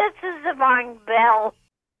 Now this is the wrong Bill.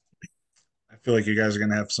 I feel like you guys are going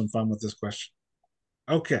to have some fun with this question.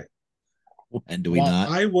 Okay. And do we not?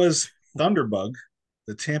 I was Thunderbug,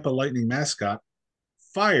 the Tampa Lightning mascot,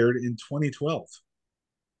 fired in 2012.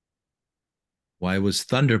 Why was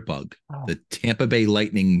Thunderbug, the Tampa Bay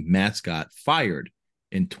Lightning mascot, fired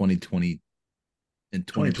in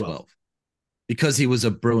 2012? Because he was a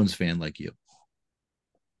Bruins fan like you.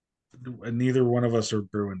 Neither one of us are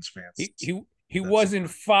Bruins fans. He wasn't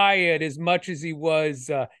fired as much as he was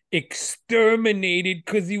exterminated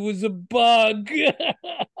because he was a bug.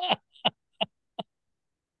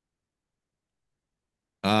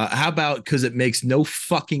 How about because it makes no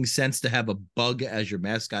fucking sense to have a bug as your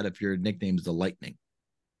mascot if your nickname is the Lightning?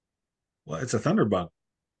 Well, it's a Thunderbug.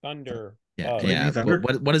 Thunder. Yeah. Thunder?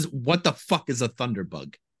 What the fuck is a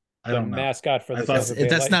Thunderbug? I don't know. Mascot for the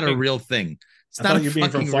that's not a real thing. It's not a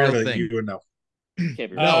fucking real thing. You would know. No, you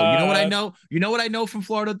know what I know? You know what I know from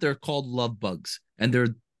Florida? They're called love bugs, and they're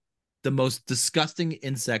the most disgusting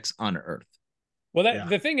insects on earth. Well,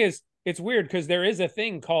 the thing is, it's weird because there is a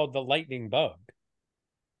thing called the lightning bug.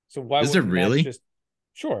 So why is there really?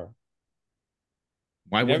 Sure.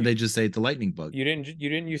 Why wouldn't they just say the lightning bug? You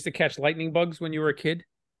didn't used to catch lightning bugs when you were a kid?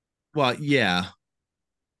 Well, yeah,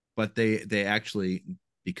 but they actually,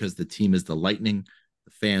 because the team is the Lightning,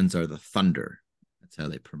 the fans are the Thunder. That's how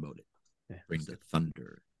they promote it. Bring the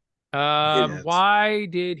thunder. Why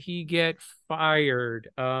did he get fired?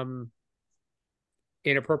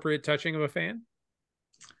 Inappropriate touching of a fan?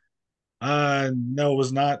 No, it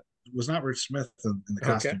was not Rich Smith in the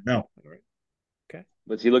costume. Okay. No. All right. Okay.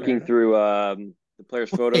 Was he looking through the players'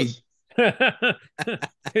 photos?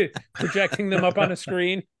 Projecting them up on a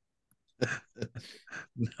screen?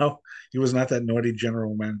 No, he was not that naughty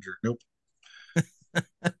general manager. Nope.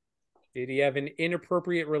 Did he have an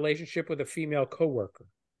inappropriate relationship with a female coworker?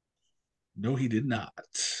 No, he did not.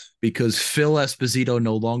 Because Phil Esposito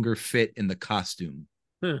no longer fit in the costume.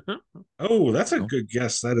 Oh, that's a good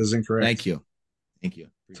guess. That is incorrect. Thank you.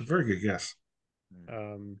 It's a very good guess.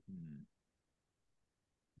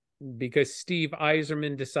 Because Steve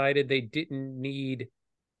Eiserman decided they didn't need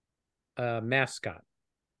a mascot.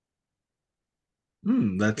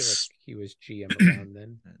 That's like he was GM around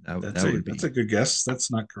then. That's a good guess.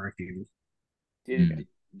 That's not correct either.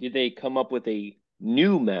 Did they come up with a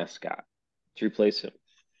new mascot to replace him?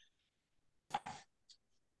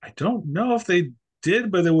 I don't know if they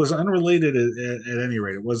did, but it was unrelated at any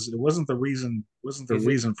rate. It wasn't the reason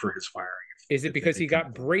reason for his firing. Is it because he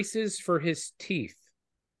got braces for his teeth?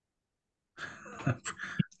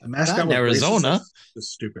 A mascot in Arizona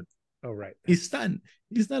is stupid. Oh right. He's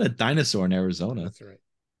not a dinosaur in Arizona. That's right.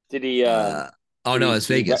 Did he no, it's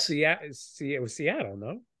Vegas. It was Seattle,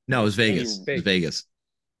 no? No, it was Vegas. It was Vegas.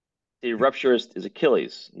 He ruptured his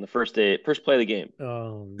Achilles in the first play of the game.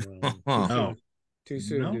 Oh no. Too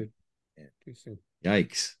soon, dude. Yeah. Too soon.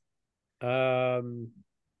 Yikes.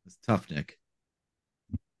 It's tough, Nick.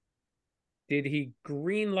 Did he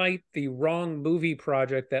greenlight the wrong movie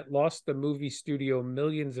project that lost the movie studio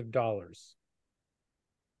millions of dollars?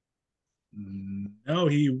 No,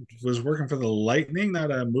 he was working for the Lightning,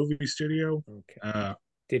 not a movie studio. Okay.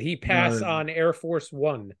 Did he pass on Air Force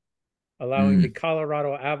One, allowing the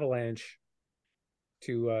Colorado Avalanche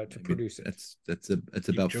to produce it? That's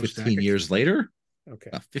about 15 years later.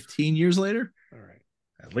 Okay. 15 years later. All right.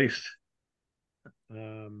 At least.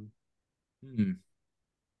 Does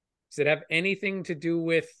it have anything to do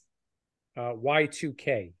with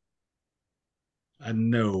Y2K?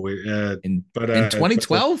 No. In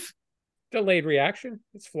 2012? Delayed reaction.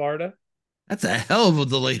 It's Florida. That's a hell of a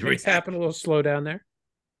delayed reaction. It's happened a little slow down there.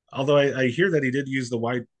 Although I hear that he did use the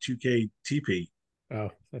Y2K TP. Oh,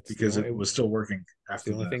 that's because it was still working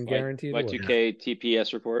after the only thing guaranteed. Y2K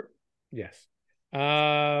TPS report. Yes.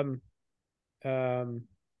 Was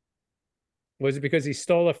it because he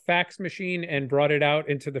stole a fax machine and brought it out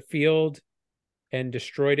into the field and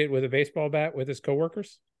destroyed it with a baseball bat with his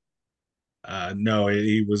coworkers? No,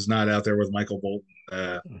 he was not out there with Michael Bolton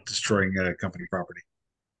destroying company property.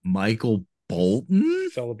 Michael Bolton?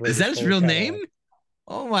 Is that his real name?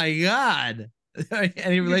 Oh my God.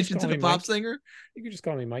 Any relation to the pop singer? You could just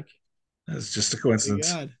call me Mike. That's just a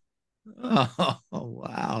coincidence. Oh,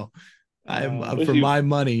 wow. For my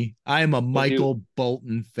money, I am a Michael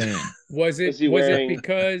Bolton fan. Was it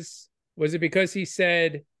because he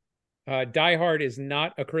said Die Hard is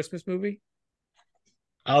not a Christmas movie?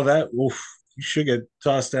 Oh, you should get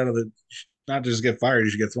tossed out of not just get fired,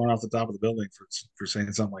 you should get thrown off the top of the building for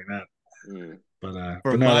saying something like that. But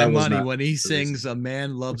no, my money, when he sings "A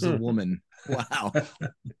Man Loves a Woman," wow,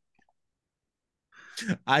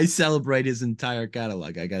 I celebrate his entire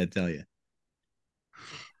catalog. I got to tell you.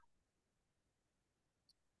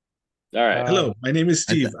 All right. Hello, my name is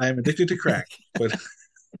Steve. I am addicted to crack. But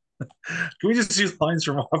can we just use lines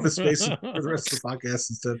from Office Space for the rest of the podcast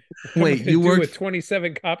instead? Wait, you worked with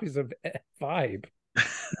 27 copies of Vibe.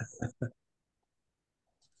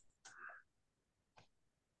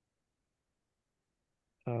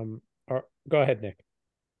 Go ahead, Nick.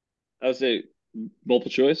 I would say multiple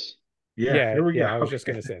choice. Yeah, here we go. I was just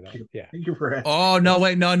gonna say that. Yeah. Oh no!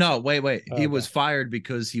 Wait. He was fired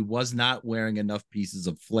because he was not wearing enough pieces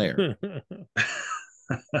of flair.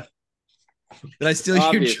 Did I steal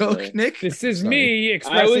your joke, Nick? This is me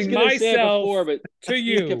expressing myself before, but to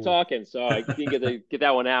you. Steve kept talking, so I didn't get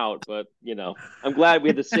that one out. But I'm glad we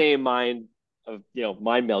had the same mind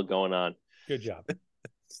meld going on. Good job.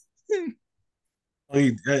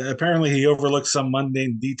 Apparently he overlooked some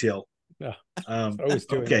mundane detail. Okay.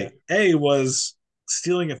 That. A was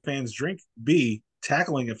stealing a fan's drink. B,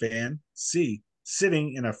 tackling a fan. C,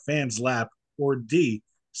 sitting in a fan's lap. Or D,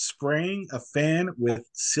 spraying a fan with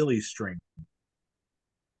silly string.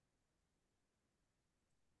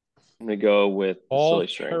 I'm gonna go with all silly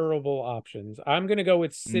string. Terrible options. I'm gonna go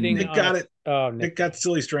with sitting. Nick got it. Oh, Nick got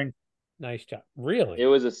silly string. Nice job. Really? It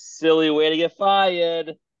was a silly way to get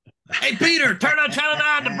fired. Hey, Peter, turn on channel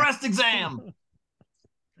 9, the breast exam.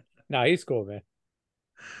 No, he's cool, man.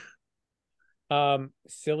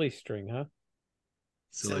 Silly string, huh?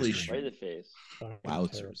 Silly string. Right in the face.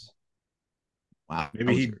 Wowzers. Wow.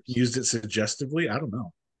 Maybe he used it suggestively. I don't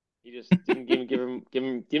know. He just didn't give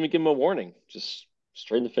him a warning. Just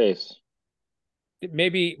straight in the face.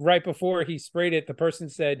 Maybe right before he sprayed it, the person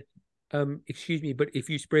said, excuse me, but if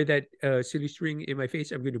you spray that silly string in my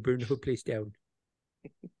face, I'm going to burn the whole place down.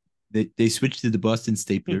 They switched to the Boston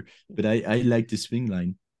stapler, but I like the swing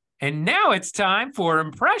line. And now it's time for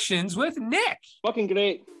Impressions with Nick. Fucking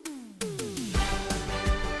great.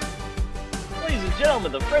 Ladies and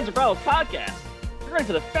gentlemen, the Friends and Rivals podcast. We're ready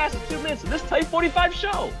for the fastest 2 minutes of this Type 45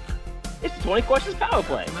 show. It's the 20 questions power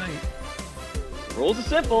play. Rules are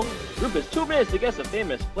simple. The group has 2 minutes to guess a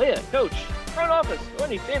famous player, coach, front office, or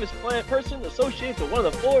any famous person associated with one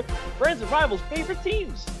of the 4 Friends and Rivals' favorite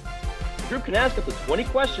teams. The group can ask up to 20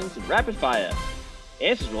 questions in rapid fire.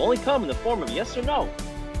 Answers will only come in the form of yes or no.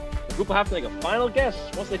 The group will have to make a final guess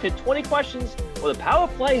once they've hit 20 questions or the power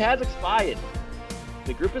play has expired. If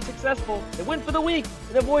the group is successful, they win for the week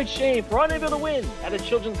and avoid shame for unable to win at a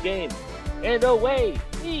children's game. And away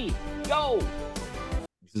we go.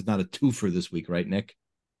 This is not a twofer this week, right, Nick?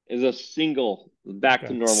 Is a single back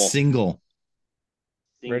to normal. Single.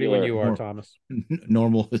 Ready when you are, Thomas.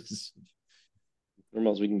 Normal is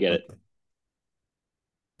normal as we can get it.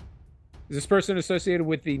 Is this person associated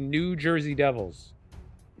with the New Jersey Devils?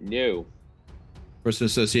 No. Person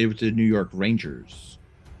associated with the New York Rangers?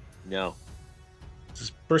 No. Is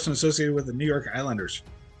this person associated with the New York Islanders?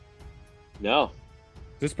 No.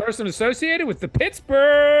 Is this person associated with the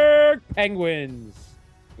Pittsburgh Penguins?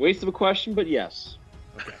 Waste of a question, but yes.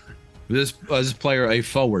 Okay. Is this player a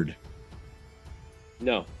forward?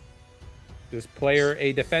 No. Is this player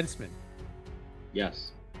a defenseman?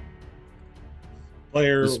 Yes.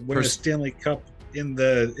 Player win a Stanley Cup in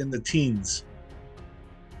the teens?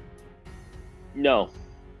 No.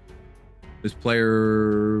 This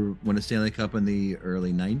player won a Stanley Cup in the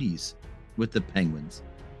early 90s with the Penguins?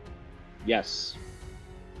 Yes.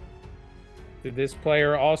 Did this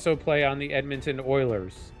player also play on the Edmonton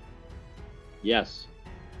Oilers? Yes.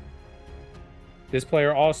 This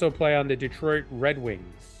player also play on the Detroit Red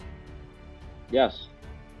Wings? Yes.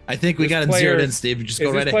 I think we got it zeroed in, Steve. Just go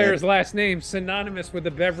right ahead. Is this player's last name synonymous with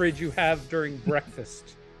the beverage you have during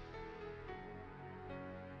breakfast?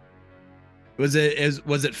 Was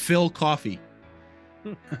it Phil Coffey?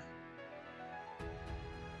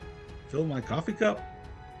 Fill my coffee cup?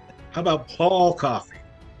 How about Paul Coffey?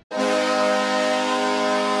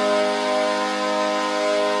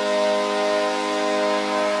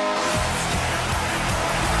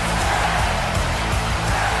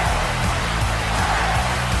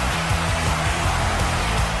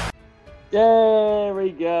 There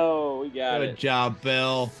we go. We got it. Good job,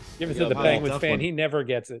 Bill. Give it to the Penguins fan. He never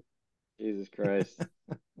gets it. Jesus Christ.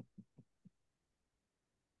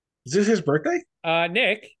 Is this his birthday?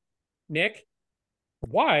 Nick,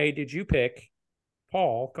 why did you pick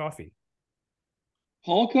Paul Coffey?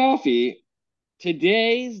 Paul Coffey,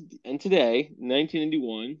 today,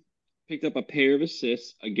 1991, picked up a pair of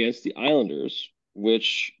assists against the Islanders,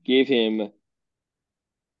 which gave him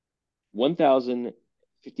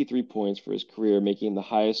 1,053 points for his career, making him the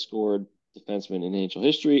highest scored defenseman in NHL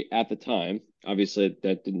history at the time. Obviously,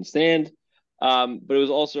 that didn't stand, but it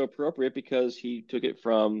was also appropriate because he took it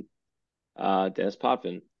from Dennis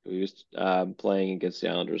Potvin, who was playing against the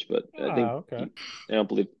Islanders. But I think okay. I don't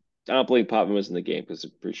believe Potvin was in the game because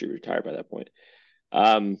I'm pretty sure he retired by that point.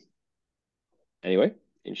 Anyway,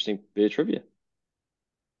 interesting bit of trivia.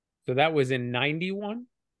 So that was in 91?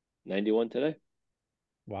 91 today.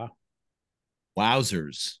 Wow.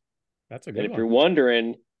 Wowzers. That's a good one. And if one. you're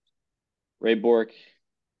wondering, Ray Bourque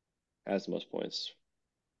has the most points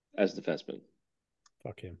as a defenseman.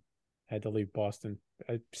 Fuck him. Had to leave Boston.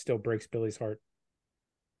 It still breaks Billy's heart.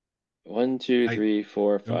 1, 2, 3,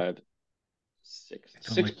 4, 5, 6.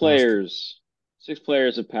 Six like players. Boston. 6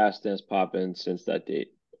 players have passed Dennis Potvin since that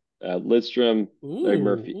date. Lidstrom, Larry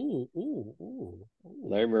Murphy.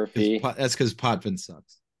 Larry Murphy. That's because Potvin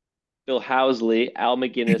sucks. Bill Housley, Al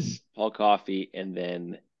McGinnis, Paul Coffey, and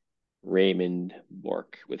then Raymond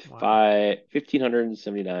Bourque with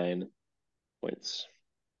 1,579 points.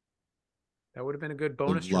 That would have been a good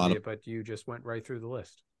bonus trivia, but you just went right through the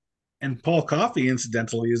list. And Paul Coffey,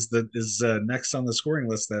 incidentally, is next on the scoring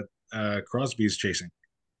list that Crosby is chasing.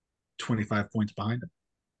 25 points behind him.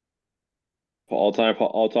 All time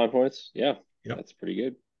points? Yeah. Yep. That's pretty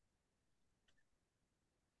good.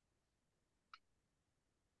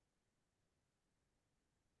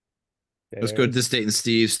 Let's go to this date in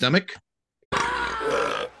Steve's stomach.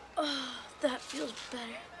 Oh, that feels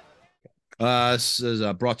better. This is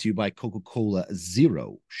brought to you by Coca-Cola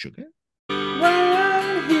Zero Sugar.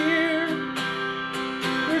 Right here,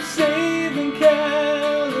 we're saving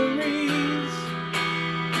calories.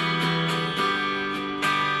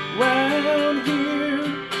 Round here,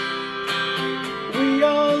 we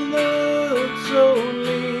all look so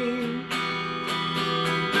lean.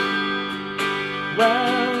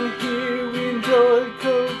 Round here, we enjoy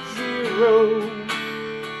Coke Zero,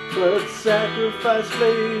 but sacrifice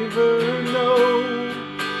flavor, no.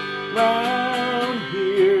 Round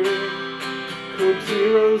here, Coke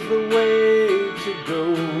Zero's the way to go.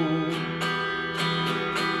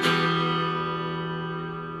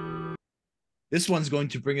 This one's going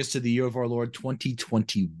to bring us to the year of our Lord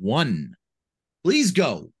 2021. Please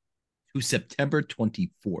go to September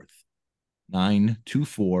 24th,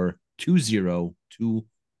 924-2021.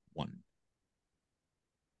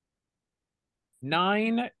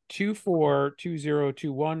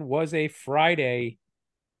 924-2021 was a Friday.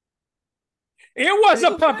 It was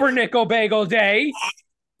a pumpernickel bagel day.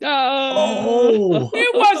 Oh,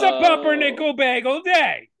 It was a pumpernickel bagel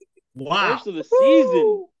day. wow. First of the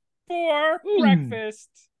season. For breakfast,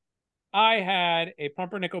 I had a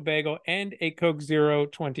pumpernickel bagel and a Coke Zero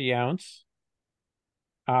 20 ounce.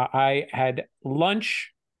 I had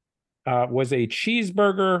lunch, was a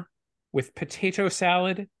cheeseburger with potato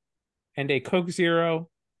salad and a Coke Zero.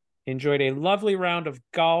 Enjoyed a lovely round of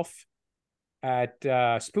golf at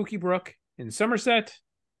Spooky Brook in Somerset.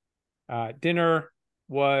 Dinner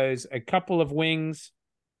was a couple of wings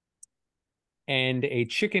and a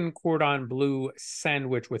chicken cordon bleu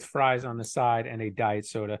sandwich with fries on the side and a diet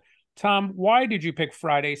soda. Tom, why did you pick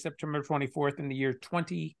Friday, September 24th in the year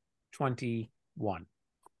 2021?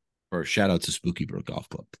 For a shout out to Spooky Brook Golf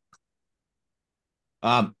Club.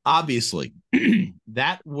 Obviously,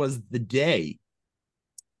 that was the day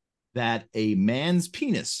that a man's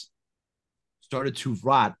penis started to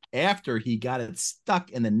rot after he got it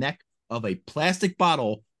stuck in the neck of a plastic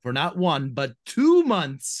bottle for not 1, but 2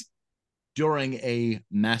 months during a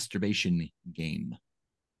masturbation game.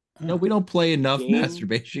 No, we don't play enough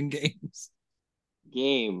masturbation games.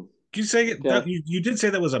 Did you say that you did say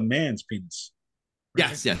that was a man's penis?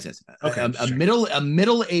 Right? Yes. Okay, a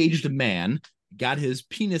middle-aged man got his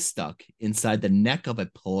penis stuck inside the neck of a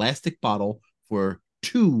plastic bottle for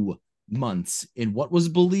 2 months in what was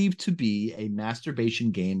believed to be a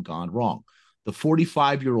masturbation game gone wrong. The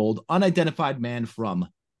 45-year-old unidentified man from,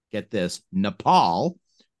 get this, Nepal,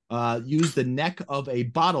 used the neck of a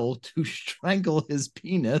bottle to strangle his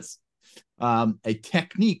penis, a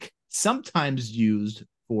technique sometimes used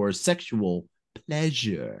for sexual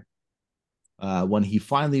pleasure. When he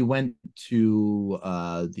finally went to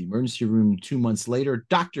the emergency room 2 months later,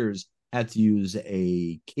 doctors had to use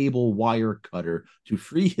a cable wire cutter to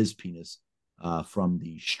free his penis from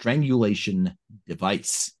the strangulation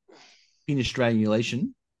device. Penis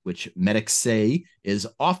strangulation, which medics say is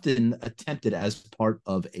often attempted as part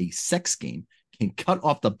of a sex game, can cut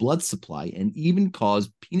off the blood supply and even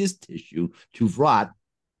cause penis tissue to rot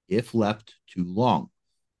if left too long.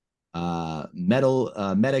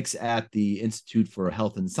 Medics at the Institute for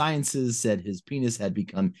Health and Sciences said his penis had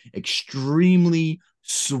become extremely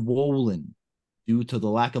swollen due to the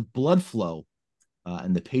lack of blood flow,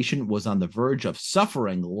 and the patient was on the verge of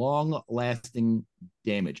suffering long-lasting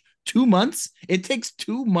damage. 2 months? It takes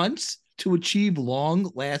 2 months to achieve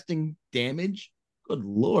long-lasting damage? Good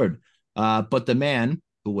Lord. But the man,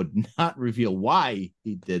 who would not reveal why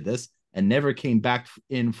he did this and never came back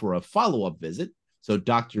in for a follow-up visit, so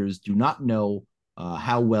doctors do not know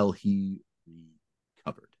how well he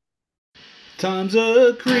recovered. Tom's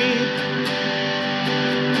a creep.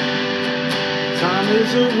 Tom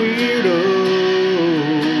is a weirdo.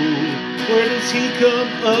 Where does he come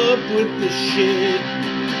up with this shit?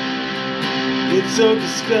 It's so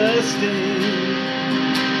disgusting.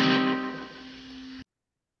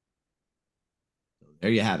 There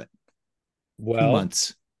you have it. Well, 2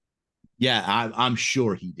 months. Yeah, I'm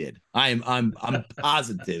sure he did. I'm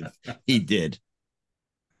positive he did.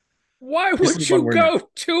 Why would you go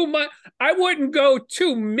 2 months? I wouldn't go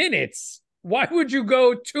 2 minutes. Why would you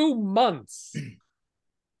go 2 months?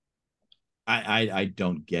 I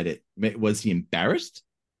don't get it. Was he embarrassed?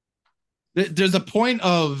 There's a point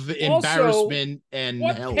of embarrassment and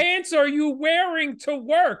what health. Pants are you wearing to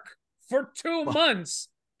work for 2 months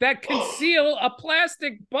that conceal a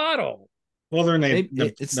plastic bottle? Well, they're named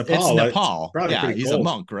Nepal. It's Nepal. Yeah, he's cold. A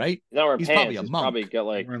monk, right? He's probably a monk. He's probably got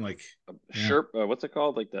like a Sherpa. What's it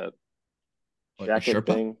called? Like the jacket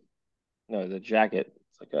thing? No, the jacket.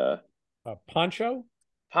 It's like a poncho.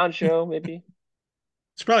 Poncho, maybe.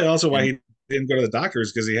 It's probably also why he didn't go to the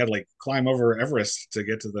doctors, because he had like climb over Everest to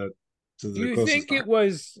get to the. Do you think it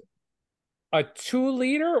was a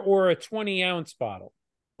 2-liter or a 20-ounce bottle?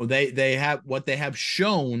 Well, they have what they have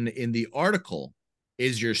shown in the article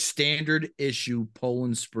is your standard issue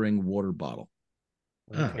Poland Spring water bottle.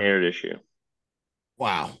 Standard issue.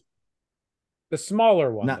 Wow. The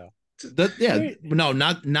smaller one, though.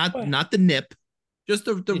 Not the nip, just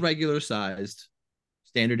the regular sized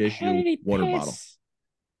standard issue water bottle.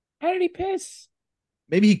 How did he piss?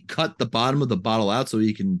 Maybe he cut the bottom of the bottle out so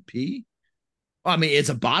he can pee. Well, I mean, it's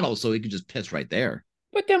a bottle, so he can just piss right there.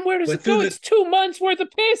 But then where does it go? It's 2 months worth of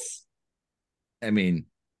piss. I mean,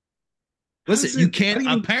 listen,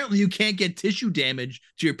 apparently you can't get tissue damage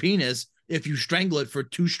to your penis if you strangle it for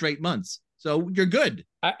 2 straight months. So you're good.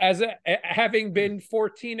 Having been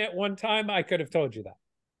 14 at one time, I could have told you that.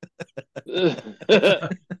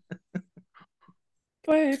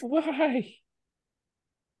 But why?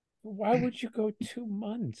 Why would you go 2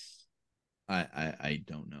 months? I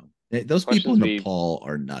don't know. Those people in Nepal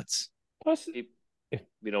are nuts. Plus,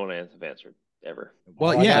 we don't have answered ever.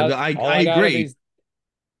 Well, I agree.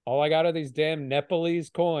 All I got are these damn Nepalese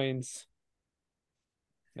coins.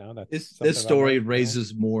 No, that's this story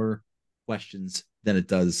raises more questions than it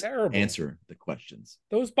does answer the questions.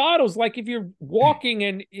 Those bottles, like if you're walking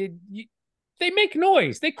and they make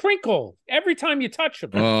noise, they crinkle every time you touch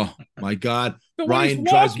them. Oh my God, so Ryan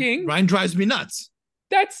drives me nuts.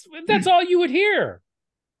 That's all you would hear.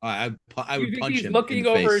 I would punch him. Looking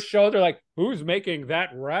over his shoulder, like, who's making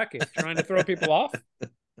that racket, trying to throw people off?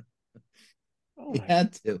 He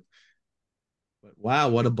had to. But wow,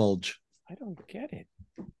 what a bulge! I don't get it.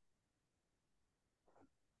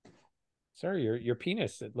 Sir, your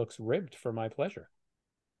penis, it looks ribbed for my pleasure.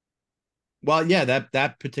 Well, yeah,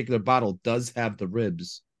 that particular bottle does have the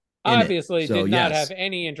ribs. Obviously, did not have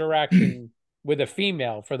any interaction with a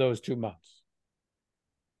female for those 2 months.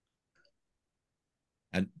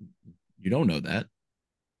 And you don't know that.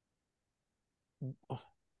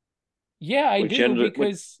 Yeah, I do,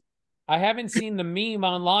 because I haven't seen the meme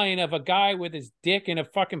online of a guy with his dick in a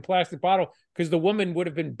fucking plastic bottle, because the woman would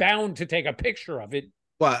have been bound to take a picture of it.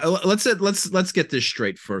 Well, let's get this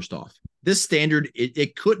straight first off. This standard,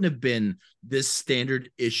 it couldn't have been this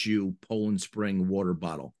standard issue Poland Spring water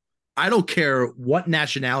bottle. I don't care what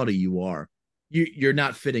nationality you are, you're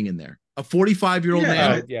not fitting in there. A 45-year-old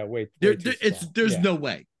man. Yeah, wait. There's no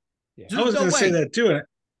way. Yeah. I was going to say that too. And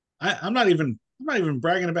I'm not even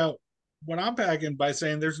bragging about what I'm packing by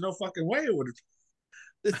saying there's no fucking way it would have.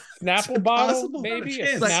 Snapple bottle, maybe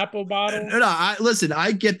a Snapple bottle. No,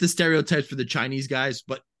 I get the stereotypes for the Chinese guys,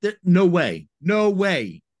 but no way,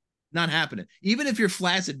 not happening. Even if you're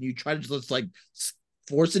flaccid and you try to just like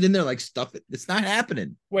force it in there, like stuff it, it's not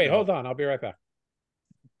happening. Wait, hold on, I'll be right back.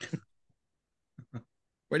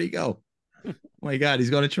 Where'd he go? Oh my God,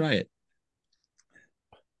 he's going to try it.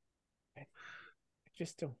 I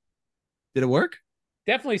just don't. Did it work?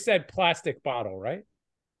 Definitely said plastic bottle, right?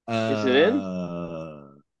 Is it in?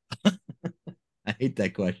 I hate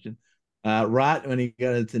that question. Rot when he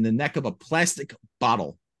got it in the neck of a plastic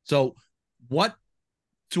bottle. So, what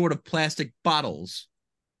sort of plastic bottles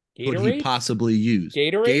could he possibly use?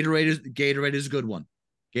 Gatorade is a good one.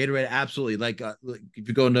 Gatorade, absolutely. Like if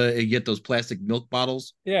you go into and get those plastic milk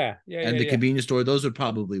bottles, and the convenience store, those would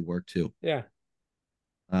probably work too. Yeah.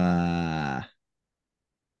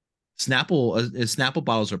 Snapple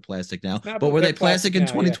bottles are plastic now, but were they plastic in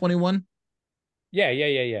 2021?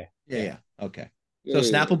 Yeah. Okay. So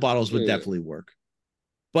Snapple bottles would definitely work.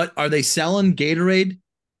 But are they selling Gatorade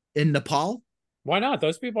in Nepal? Why not?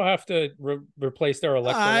 Those people have to replace their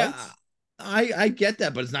electrolytes. I get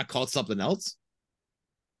that, but it's not called something else.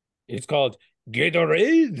 It's called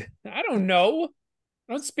Gatorade. I don't know.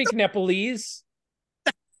 I don't speak Nepalese.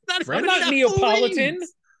 I'm not Neapolitan.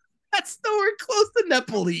 That's nowhere close to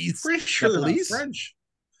Nepalese. Nepalese? French.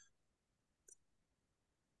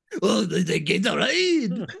 Oh, the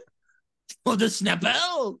Gatorade. Oh, the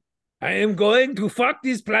Snapple. I am going to fuck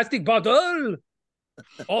this plastic bottle.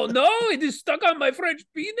 Oh no, it is stuck on my French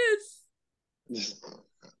penis. That's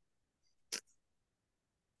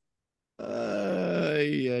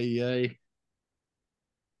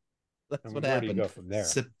what happened. Do you go from there?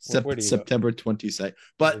 September 22nd.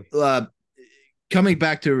 But coming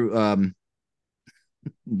back to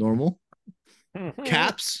normal,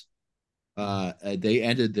 Caps, they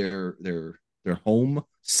ended their home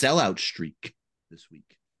sellout streak this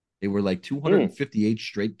week. They were like 258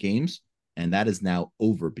 straight games, and that is now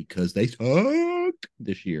over because they sucked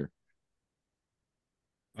this year.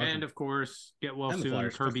 And of course, get well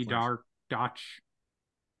soon. Kirby Dotch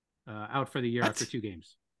out for the year after 2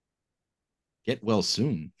 games. Get well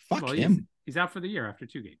soon. Fuck him. He's out for the year after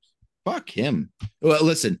 2 games. Fuck him. Well,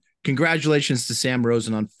 listen, congratulations to Sam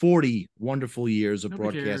Rosen on 40 wonderful years of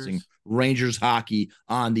broadcasting Rangers hockey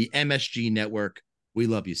on the MSG network. We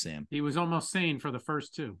love you, Sam. He was almost sane for the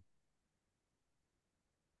first 2.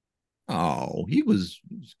 Oh, he was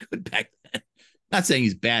good back then. Not saying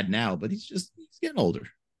he's bad now, but he's getting older.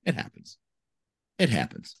 It happens.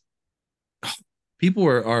 People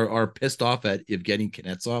are pissed off at Evgeny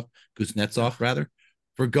Kuznetsov rather,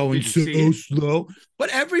 for going so slow. But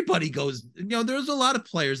everybody goes, there's a lot of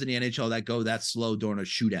players in the NHL that go that slow during a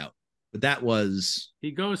shootout. But that was...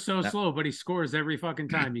 He goes slow, but he scores every fucking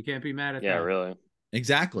time. You can't be mad at that. Yeah, really.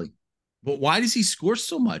 Exactly. But why does he score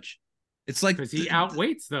so much? It's like... Because he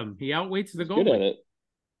outweights them. He outweights the goalie. Good at it.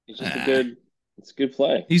 It's just it's a good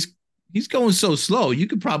play. He's going so slow. You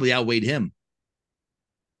could probably outweight him.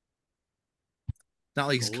 Not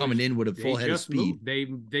like he's coming in with a full head of speed.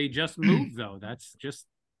 They just move though. That's just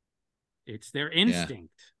it's their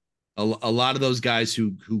instinct. Yeah. A lot of those guys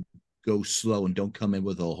who go slow and don't come in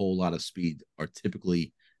with a whole lot of speed are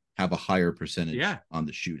typically have a higher percentage on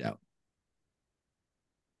the shootout.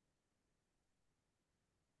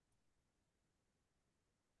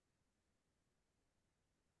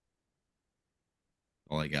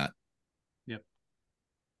 All I got. Yep.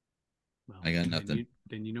 Well, I got nothing.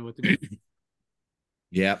 Then you know what to do.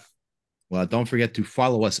 Yep. Well, don't forget to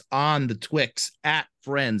follow us on the Twix at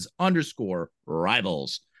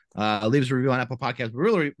 @friends_rivals. Leave us a review on Apple Podcasts. We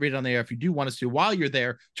really read it on there if you do want us to. While you're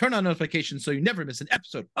there, turn on notifications so you never miss an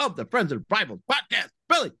episode of the Friends and Rivals podcast.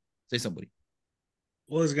 Billy, say somebody.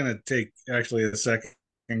 Well, it's going to take actually a second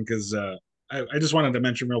because I just wanted to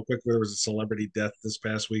mention real quick there was a celebrity death this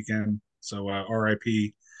past weekend. So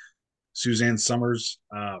R.I.P. Suzanne Summers.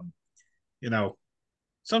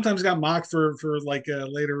 Sometimes got mocked for like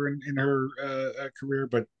later in her career,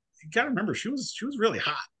 but you got to remember she was really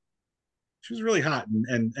hot. She was really hot,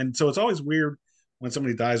 and so it's always weird when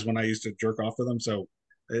somebody dies when I used to jerk off to them. So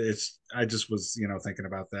I just was thinking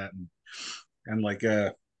about that and like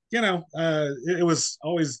it was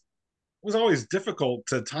always difficult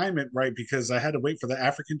to time it right because I had to wait for the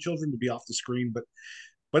African children to be off the screen, but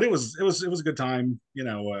it was a good time, and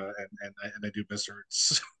I do miss her.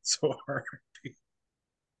 It's so hard.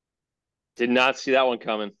 Did not see that one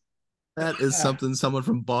coming. That is something someone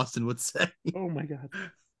from Boston would say. Oh my God.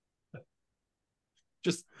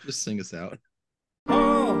 Just sing us out.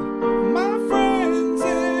 Oh, my friends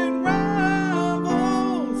and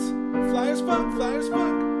rivals. Flyers fuck, flyers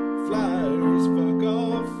fuck, flyers fuck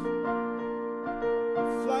off.